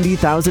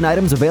 90,000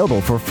 items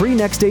available for free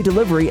next-day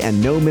delivery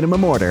and no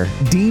minimum order,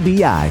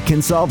 DBI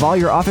can solve all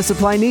your office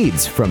supply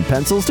needs, from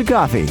pencils to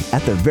coffee,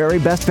 at the very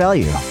best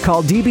value.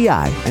 Call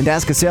DBI and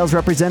ask a sales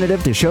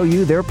representative to show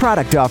you their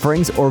product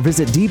offerings, or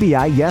visit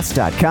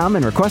dbiyes.com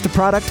and request a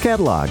product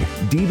catalog.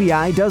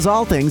 DBI does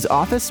all things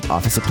office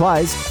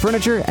supplies,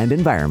 furniture, and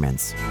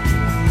environments.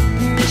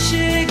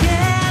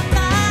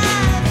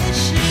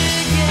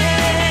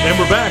 And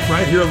we're back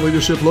right here on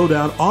Leadership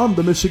Lowdown on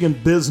the Michigan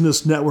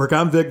Business Network.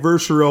 I'm Vic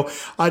Verchereau.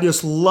 I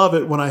just love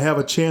it when I have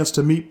a chance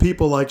to meet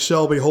people like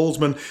Shelby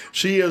Holzman.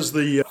 She is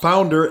the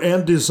founder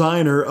and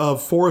designer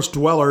of Forest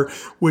Dweller,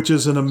 which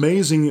is an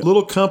amazing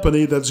little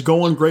company that's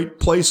going great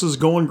places,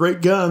 going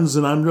great guns,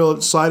 and I'm real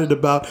excited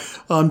about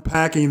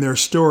unpacking their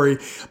story.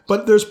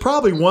 But there's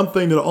probably one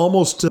thing that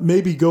almost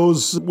maybe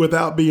goes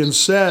without being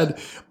said,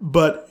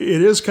 but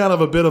it is kind of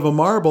a bit of a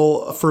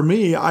marvel for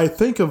me. I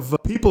think of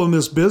people in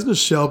this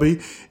business, Shelby,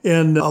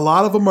 and a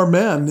lot of them are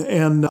men.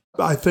 And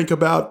I think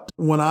about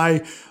when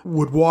I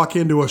would walk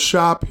into a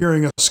shop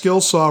hearing a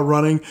skill saw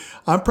running,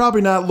 I'm probably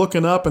not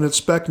looking up and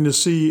expecting to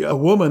see a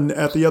woman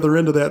at the other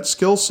end of that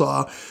skill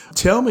saw.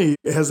 Tell me,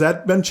 has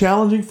that been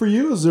challenging for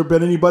you? Has there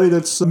been anybody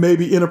that's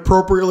maybe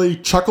inappropriately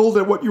chuckled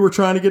at what you were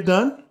trying to get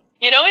done?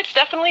 It's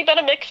definitely been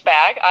a mixed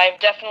bag. I've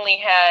definitely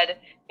had,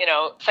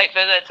 site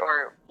visits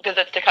or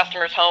visits to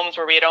customers' homes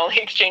where we had only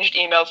exchanged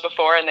emails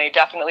before, and they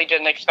definitely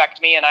didn't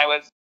expect me, and I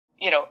was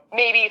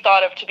maybe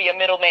thought of to be a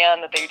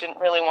middleman that they didn't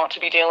really want to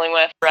be dealing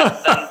with, rather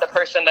than the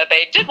person that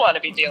they did want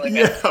to be dealing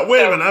with. Yeah,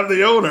 wait a minute, I'm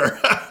the owner.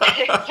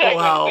 Exactly.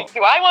 Wow.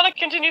 Do I want to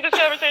continue this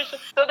conversation?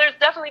 So there's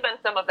definitely been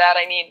some of that.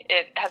 I mean,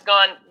 it has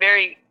gone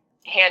very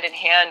hand in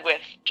hand with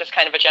just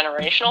kind of a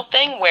generational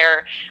thing,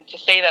 where to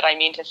say that, I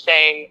mean to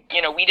say,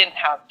 we didn't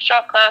have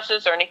shop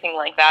classes or anything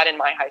like that in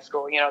my high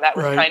school. That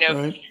was kind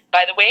of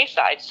by the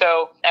wayside.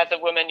 So as a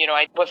woman,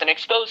 I wasn't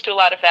exposed to a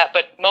lot of that,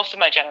 but most of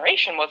my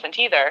generation wasn't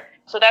either.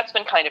 So that's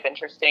been kind of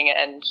interesting,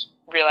 and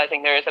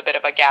realizing there is a bit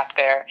of a gap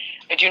there.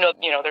 I do know,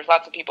 there's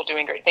lots of people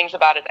doing great things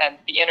about it, and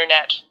the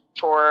internet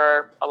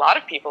for a lot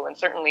of people, and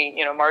certainly,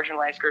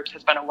 marginalized groups,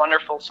 has been a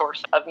wonderful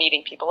source of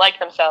meeting people like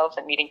themselves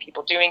and meeting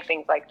people doing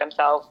things like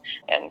themselves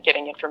and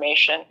getting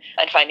information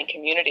and finding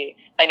community.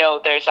 I know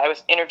I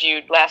was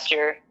interviewed last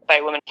year by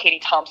a woman,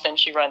 Katie Thompson.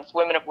 She runs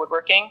Women of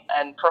Woodworking,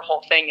 and her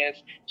whole thing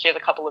is she has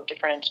a couple of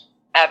different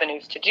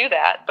avenues to do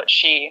that, but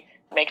she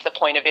makes a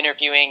point of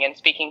interviewing and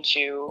speaking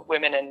to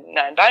women and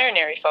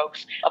non-binary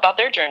folks about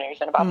their journeys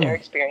and about their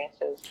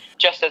experiences,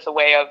 just as a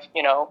way of,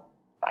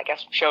 I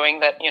guess, showing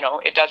that,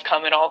 it does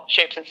come in all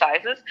shapes and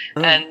sizes.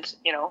 And,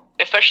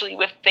 especially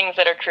with things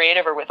that are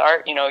creative or with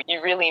art,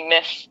 you really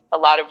miss a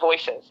lot of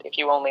voices if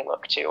you only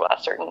look to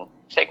certain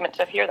segments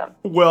to hear them.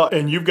 Well,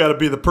 and you've got to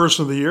be the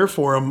person of the year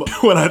for them.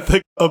 When I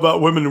think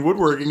about women in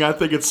woodworking, I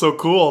think it's so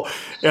cool.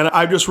 And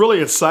I'm just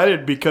really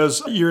excited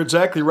because you're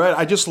exactly right.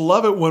 I just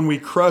love it when we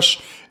crush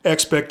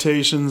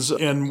expectations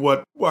and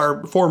what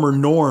our former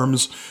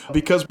norms,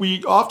 because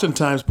we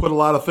oftentimes put a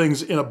lot of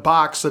things in a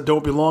box that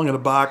don't belong in a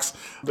box.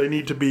 They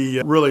need to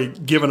be really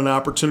given an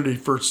opportunity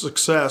for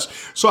success.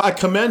 So I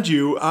commend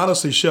you,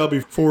 honestly, Shelby,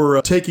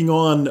 for taking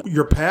on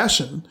your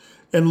passion,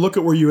 and look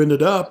at where you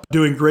ended up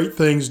doing great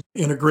things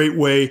in a great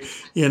way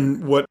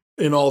in what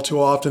in all too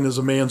often is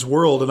a man's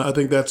world. And I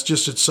think that's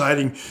just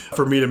exciting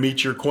for me to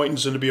meet your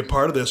acquaintance and to be a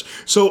part of this.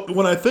 So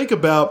when I think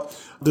about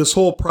this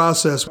whole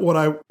process, what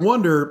I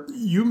wonder,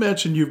 you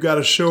mentioned you've got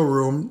a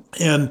showroom,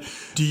 and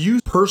do you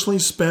personally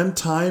spend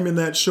time in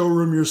that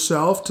showroom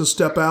yourself to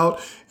step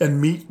out and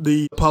meet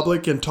the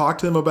public and talk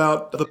to them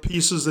about the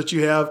pieces that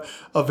you have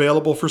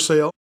available for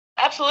sale?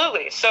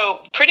 Absolutely.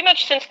 So pretty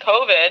much since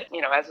COVID,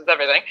 as is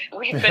everything,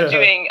 we've been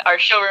doing our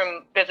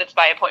showroom visits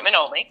by appointment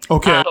only.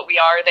 Okay. But we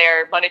are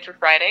there Monday through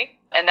Friday,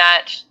 and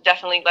that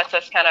definitely lets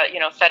us kind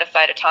of, set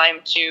aside a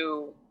time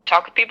to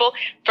talk with people.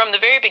 From the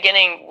very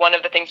beginning, one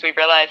of the things we've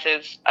realized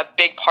is a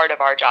big part of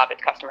our job is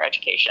customer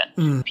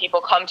education. People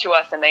come to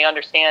us and they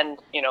understand,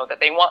 that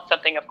they want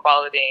something of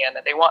quality and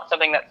that they want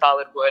something that's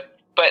solid wood,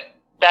 but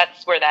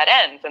that's where that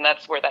ends, and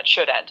that's where that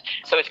should end.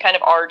 So it's kind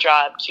of our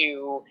job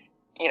to,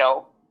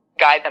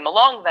 guide them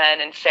along then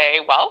and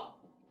say, well,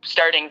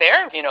 starting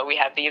there, we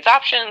have these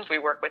options, we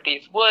work with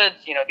these woods,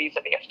 these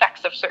are the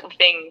effects of certain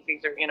things,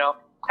 these are,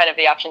 kind of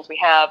the options we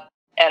have.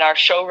 And our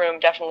showroom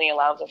definitely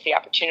allows us the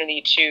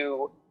opportunity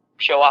to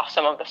show off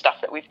some of the stuff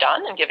that we've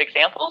done and give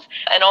examples,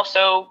 and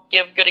also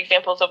give good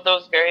examples of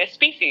those various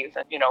species.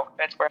 And,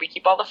 that's where we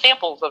keep all the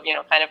samples of,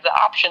 kind of the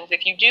options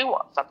if you do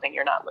want something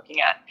you're not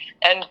looking at.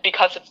 And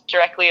because it's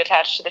directly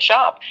attached to the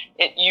shop,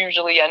 it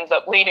usually ends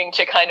up leading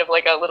to kind of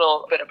like a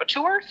little bit of a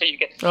tour. So you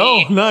get to see,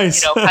 oh,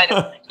 nice. Kind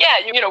of,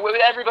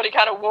 with everybody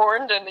kind of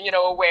warned and,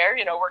 aware,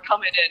 we're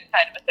coming in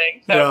kind of a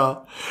thing. So,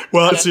 yeah.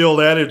 Well, it's the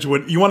old adage,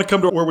 when you want to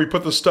come to where we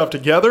put the stuff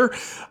together?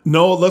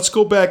 No, let's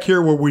go back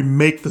here where we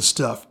make the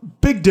stuff.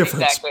 Big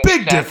difference.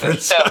 Big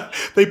difference. So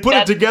they put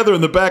it together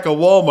in the back of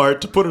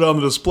Walmart to put it on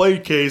the display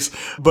case,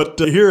 but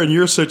here in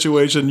your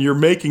situation, you're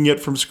making it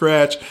from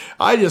scratch.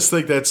 I just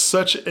think that's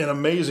such an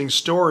amazing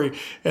story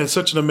and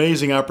such an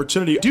amazing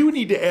opportunity. I do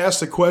need to ask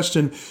the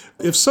question,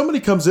 if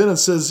somebody comes in and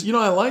says,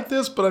 I like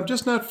this, but I'm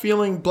just not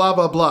feeling blah,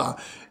 blah, blah.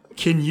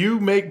 Can you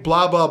make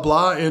blah, blah,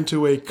 blah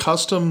into a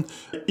custom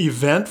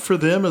event for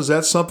them? Is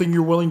that something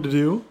you're willing to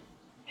do?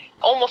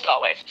 Almost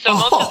always. So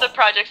most of the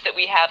projects that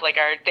we have, like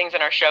our things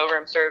in our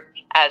showroom, serve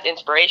as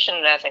inspiration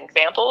and as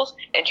examples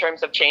in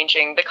terms of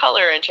changing the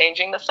color and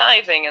changing the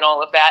sizing and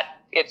all of that.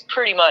 It's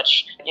pretty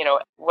much,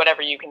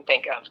 whatever you can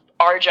think of.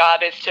 Our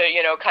job is to,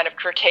 kind of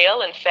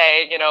curtail and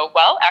say,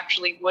 well,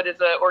 actually wood is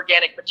an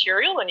organic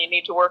material and you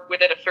need to work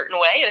with it a certain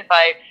way. And if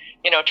I,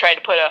 try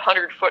to put a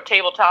 100-foot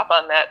tabletop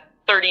on that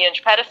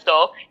 30-inch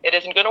pedestal, it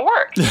isn't going to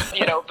work,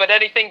 but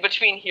anything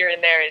between here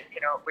and there,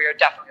 we are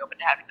definitely open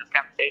to having this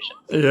conversation.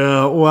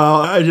 Yeah,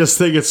 well, I just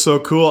think it's so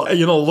cool.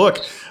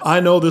 Look, I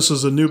know this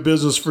is a new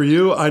business for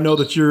you. I know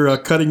that you're a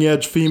cutting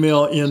edge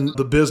female in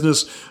the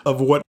business of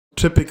what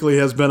typically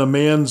has been a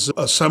man's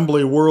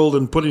assembly world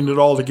and putting it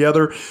all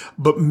together.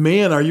 But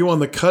man, are you on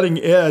the cutting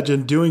edge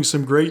and doing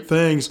some great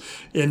things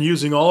and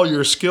using all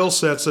your skill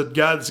sets that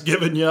God's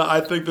given you. I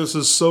think this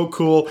is so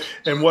cool,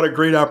 and what a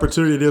great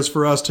opportunity it is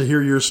for us to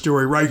hear your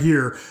story right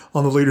here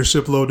on the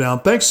Leadership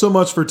Lowdown. Thanks so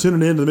much for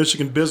tuning in to the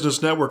Michigan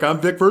Business Network.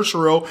 I'm Vic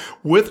Verchereau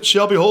with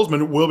Shelby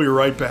Holzman. We'll be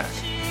right back.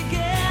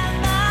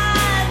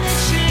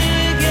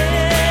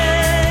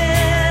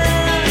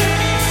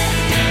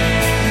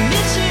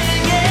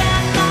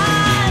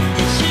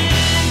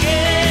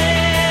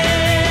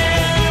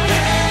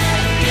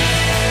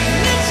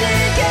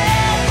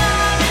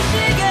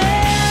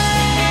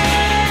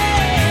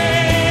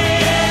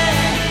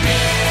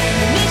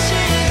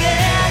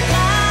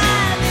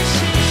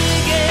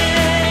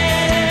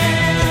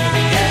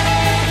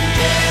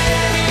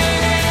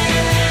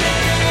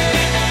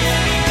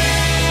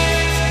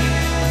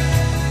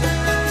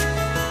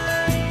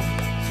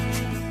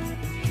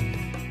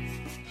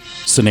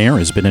 Sinair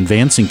has been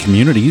advancing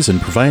communities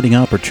and providing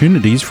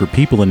opportunities for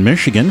people in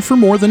Michigan for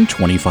more than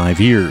 25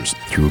 years.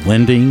 Through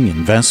lending,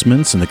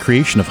 investments, and the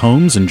creation of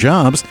homes and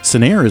jobs,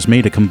 Sinair has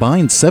made a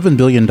combined $7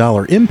 billion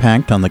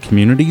impact on the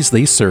communities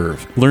they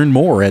serve. Learn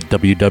more at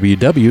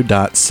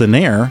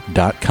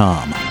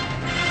www.sinair.com.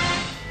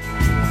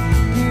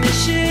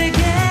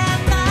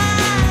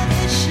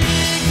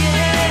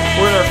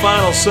 We're in our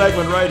final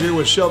segment right here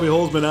with Shelby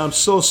Holzman. I'm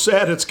so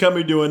sad it's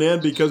coming to an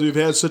end because we've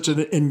had such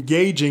an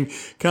engaging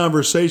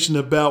conversation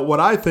about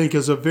what I think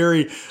is a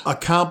very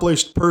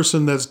accomplished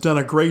person that's done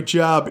a great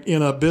job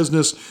in a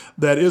business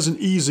that isn't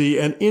easy,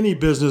 and any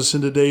business in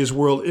today's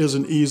world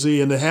isn't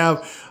easy. And to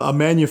have a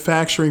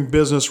manufacturing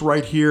business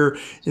right here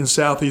in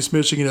Southeast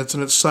Michigan, it's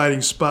an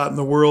exciting spot in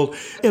the world.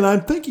 And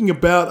I'm thinking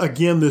about,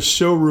 again, this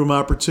showroom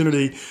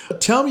opportunity.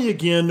 Tell me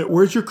again,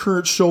 where's your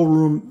current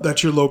showroom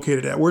that you're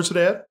located at? Where's it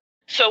at?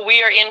 So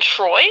we are in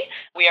Troy.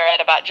 We are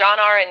at about John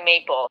R. and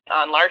Maple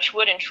on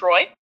Larchwood in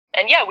Troy.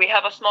 And yeah, we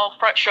have a small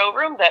front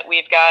showroom that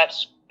we've got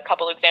a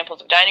couple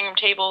examples of dining room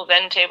tables,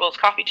 end tables,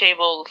 coffee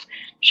tables,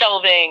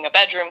 shelving, a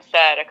bedroom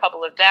set, a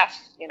couple of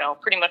desks,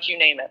 pretty much you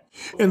name it.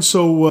 And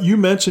so you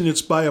mentioned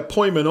it's by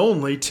appointment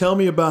only. Tell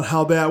me about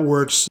how that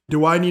works.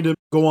 Do I need to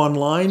go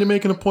online to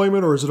make an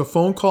appointment, or is it a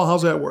phone call?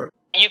 How's that work?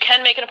 You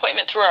can make an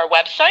appointment through our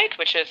website,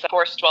 which is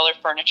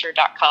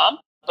forestdwellerfurniture.com.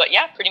 But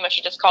yeah, pretty much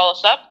you just call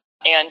us up.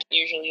 And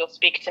usually you'll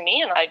speak to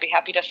me, and I'd be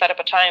happy to set up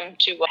a time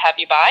to have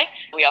you by.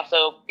 We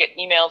also get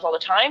emails all the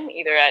time,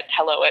 either at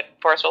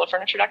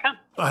hello@forestdwellerfurniture.com.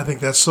 I think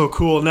that's so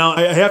cool. Now,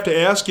 I have to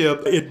ask you,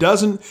 it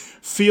doesn't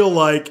feel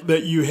like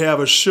that you have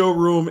a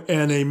showroom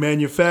and a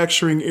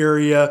manufacturing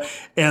area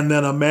and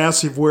then a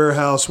massive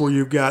warehouse where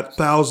you've got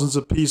thousands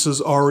of pieces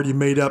already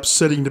made up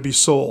sitting to be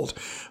sold.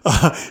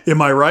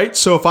 Am I right?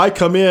 So if I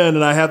come in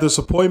and I have this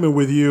appointment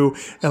with you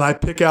and I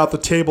pick out the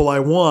table I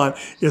want,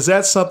 is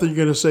that something you're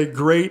going to say,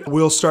 great,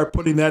 we'll start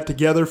putting that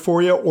together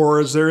for you? Or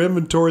is there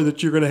inventory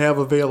that you're going to have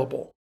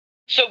available?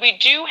 So we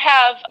do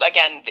have,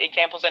 again,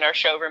 examples in our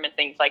showroom and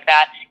things like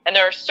that. And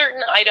there are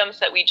certain items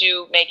that we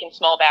do make in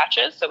small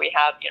batches. So we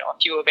have, a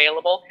few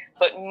available.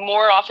 But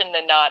more often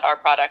than not, our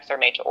products are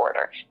made to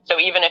order. So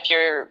even if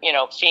you're,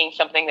 seeing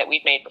something that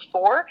we've made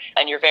before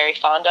and you're very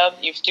fond of,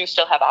 you do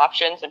still have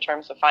options in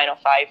terms of final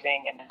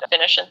sizing and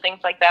finish and things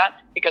like that,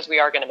 because we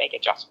are going to make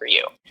it just for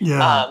you.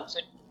 Yeah.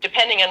 So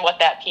depending on what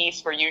that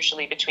piece, we're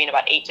usually between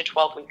about 8 to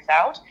 12 weeks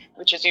out,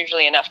 which is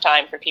usually enough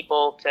time for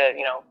people to,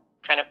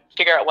 kind of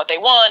figure out what they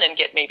want and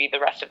get maybe the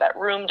rest of that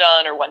room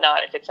done or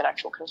whatnot if it's an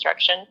actual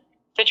construction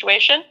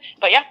situation.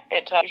 But yeah,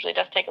 it usually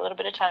does take a little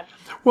bit of time.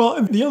 Well,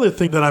 and the other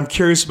thing that I'm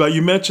curious about,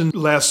 you mentioned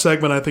last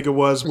segment, I think it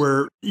was,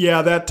 where,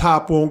 that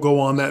top won't go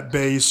on that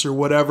base or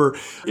whatever.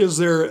 Is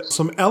there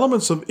some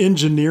elements of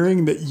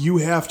engineering that you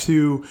have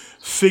to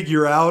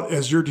figure out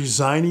as you're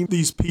designing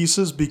these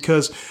pieces?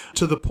 Because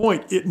to the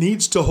point, it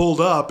needs to hold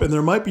up, and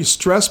there might be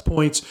stress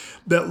points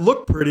that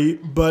look pretty,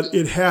 but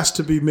it has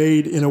to be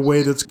made in a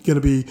way that's going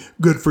to be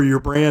good for your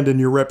brand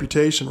and your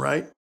reputation,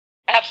 right?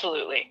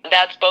 Absolutely.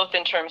 That's both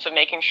in terms of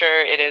making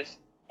sure it is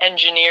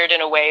engineered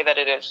in a way that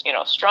it is,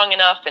 strong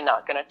enough and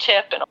not going to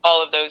tip and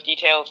all of those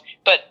details.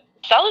 But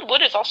solid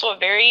wood is also a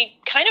very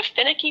kind of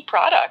finicky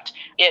product.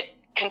 It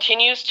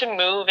continues to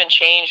move and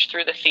change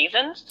through the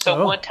seasons.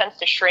 So wood tends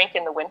to shrink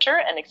in the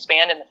winter and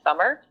expand in the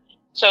summer.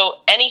 So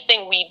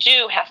anything we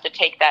do has to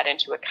take that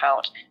into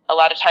account. A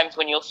lot of times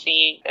when you'll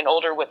see an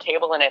older wood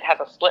table and it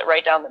has a split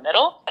right down the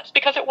middle, that's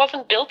because it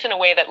wasn't built in a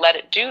way that let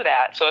it do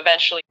that. So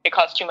eventually it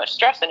caused too much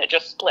stress and it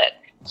just split.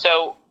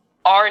 So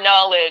our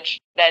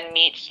knowledge then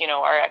meets,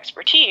 our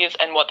expertise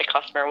and what the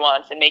customer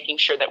wants, and making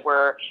sure that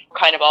we're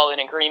kind of all in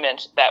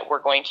agreement that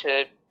we're going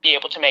to be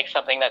able to make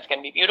something that's going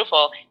to be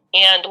beautiful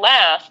and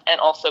last,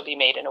 and also be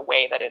made in a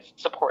way that is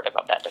supportive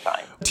of that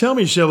design. Tell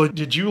me, Shelby,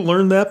 did you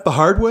learn that the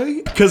hard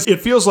way? Because it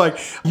feels like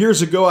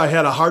years ago I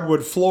had a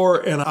hardwood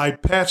floor and I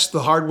patched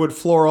the hardwood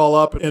floor all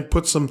up and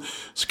put some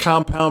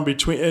compound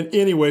between. And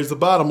anyways, the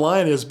bottom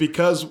line is,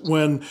 because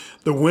when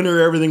the winter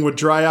everything would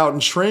dry out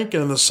and shrink,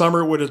 and in the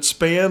summer it would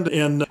expand,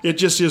 and it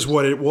just is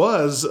what it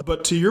was.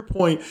 But to your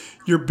point,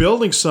 you're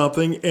building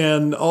something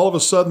and all of a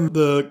sudden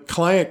the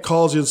client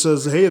calls you and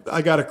says, hey,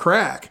 I got a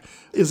crack.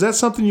 Is that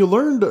something you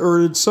learned,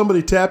 or did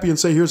somebody tap you and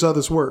say, here's how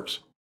this works?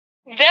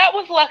 That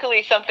was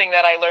luckily something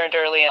that I learned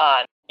early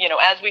on.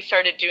 As we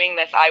started doing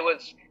this, I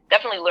was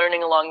definitely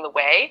learning along the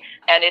way.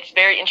 And it's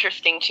very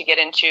interesting to get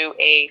into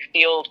a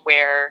field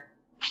where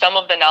some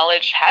of the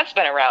knowledge has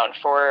been around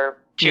for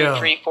 200,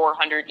 300,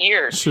 400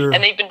 years. Sure.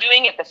 And they've been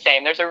doing it the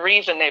same. There's a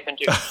reason they've been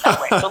doing it that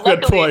way. So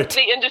luckily,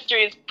 the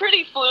industry is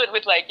pretty fluid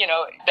with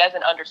as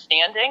an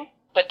understanding,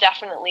 but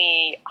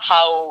definitely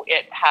how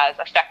it has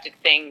affected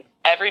things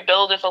every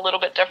build is a little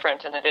bit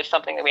different, and it is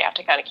something that we have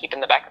to kind of keep in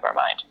the back of our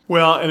mind.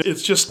 Well, and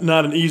it's just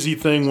not an easy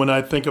thing when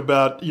I think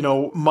about,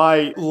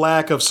 my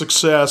lack of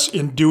success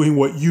in doing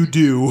what you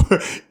do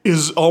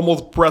is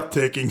almost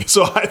breathtaking.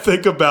 So I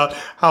think about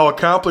how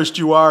accomplished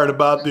you are and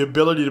about the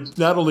ability to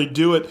not only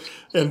do it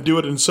and do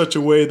it in such a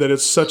way that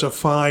it's such a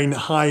fine,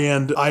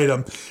 high-end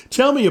item.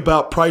 Tell me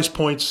about price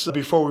points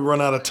before we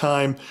run out of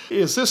time.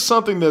 Is this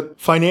something that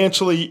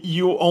financially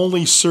you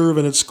only serve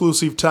an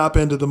exclusive top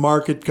end of the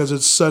market because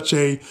it's such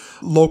a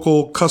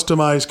local,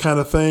 customized kind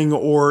of thing,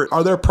 or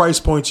are there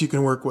price points you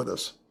can work with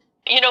us?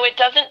 It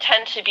doesn't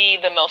tend to be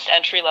the most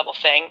entry-level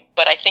thing,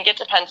 but I think it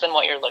depends on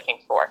what you're looking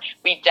for.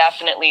 We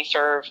definitely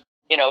serve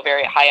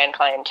very high-end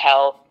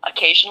clientele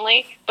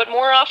occasionally, but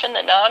more often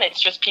than not, it's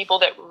just people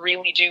that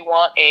really do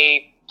want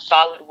a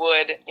solid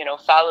wood,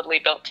 solidly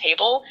built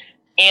table,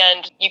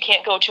 and you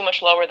can't go too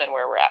much lower than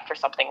where we're at for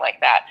something like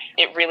that.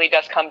 It really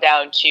does come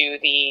down to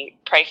the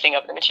pricing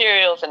of the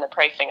materials and the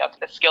pricing of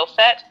the skill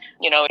set.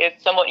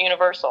 It's somewhat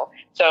universal.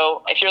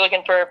 So if you're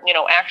looking for,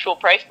 actual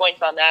price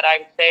points on that, I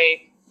would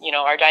say,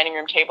 our dining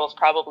room tables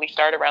probably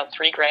start around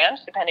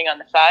 $3,000, depending on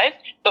the size.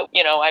 But,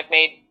 I've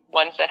made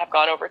ones that have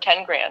gone over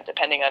 $10,000,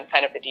 depending on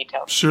kind of the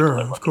details. Sure,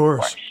 of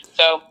course.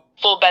 So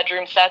full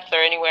bedroom sets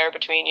are anywhere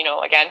between,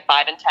 again,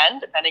 5 and 10,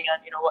 depending on,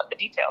 what the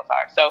details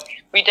are. So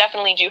we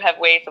definitely do have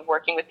ways of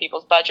working with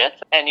people's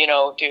budgets and,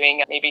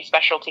 doing maybe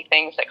specialty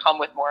things that come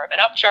with more of an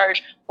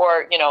upcharge,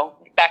 or,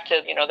 back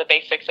to, the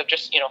basics of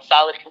just,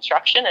 solid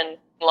construction and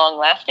long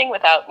lasting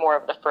without more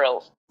of the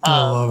frills.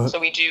 I love it. So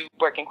we do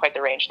work in quite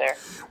the range there.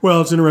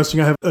 Well, it's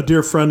interesting. I have a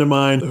dear friend of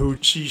mine who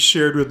she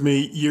shared with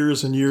me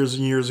years and years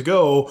and years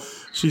ago.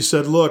 She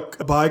said,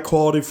 look, buy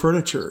quality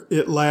furniture.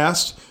 It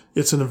lasts.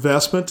 It's an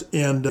investment,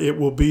 and it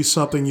will be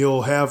something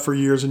you'll have for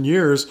years and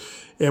years.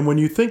 And when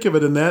you think of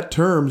it in that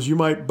terms, you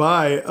might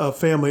buy a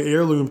family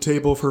heirloom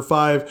table for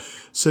 $5,000,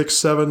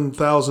 $6,000,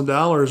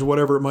 $7,000,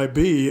 whatever it might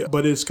be,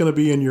 but it's going to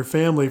be in your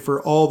family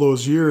for all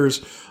those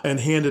years and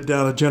handed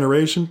down a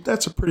generation.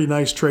 That's a pretty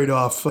nice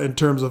trade-off in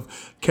terms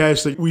of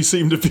cash that we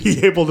seem to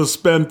be able to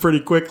spend pretty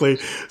quickly.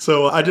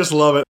 So I just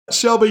love it.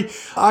 Shelby,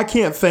 I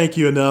can't thank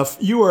you enough.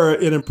 You are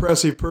an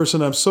impressive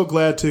person. I'm so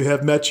glad to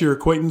have met your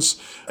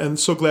acquaintance and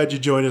so glad you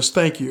joined us.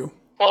 Thank you.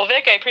 Well,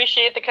 Vic, I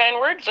appreciate the kind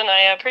words, and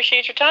I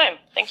appreciate your time.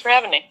 Thanks for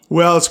having me.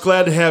 Well, it's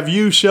glad to have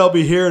you,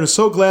 Shelby, here, and I'm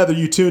so glad that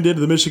you tuned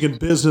into the Michigan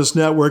Business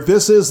Network.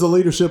 This is the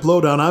Leadership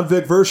Lowdown. I'm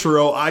Vic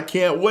Verchereau. I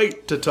can't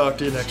wait to talk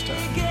to you next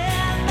time.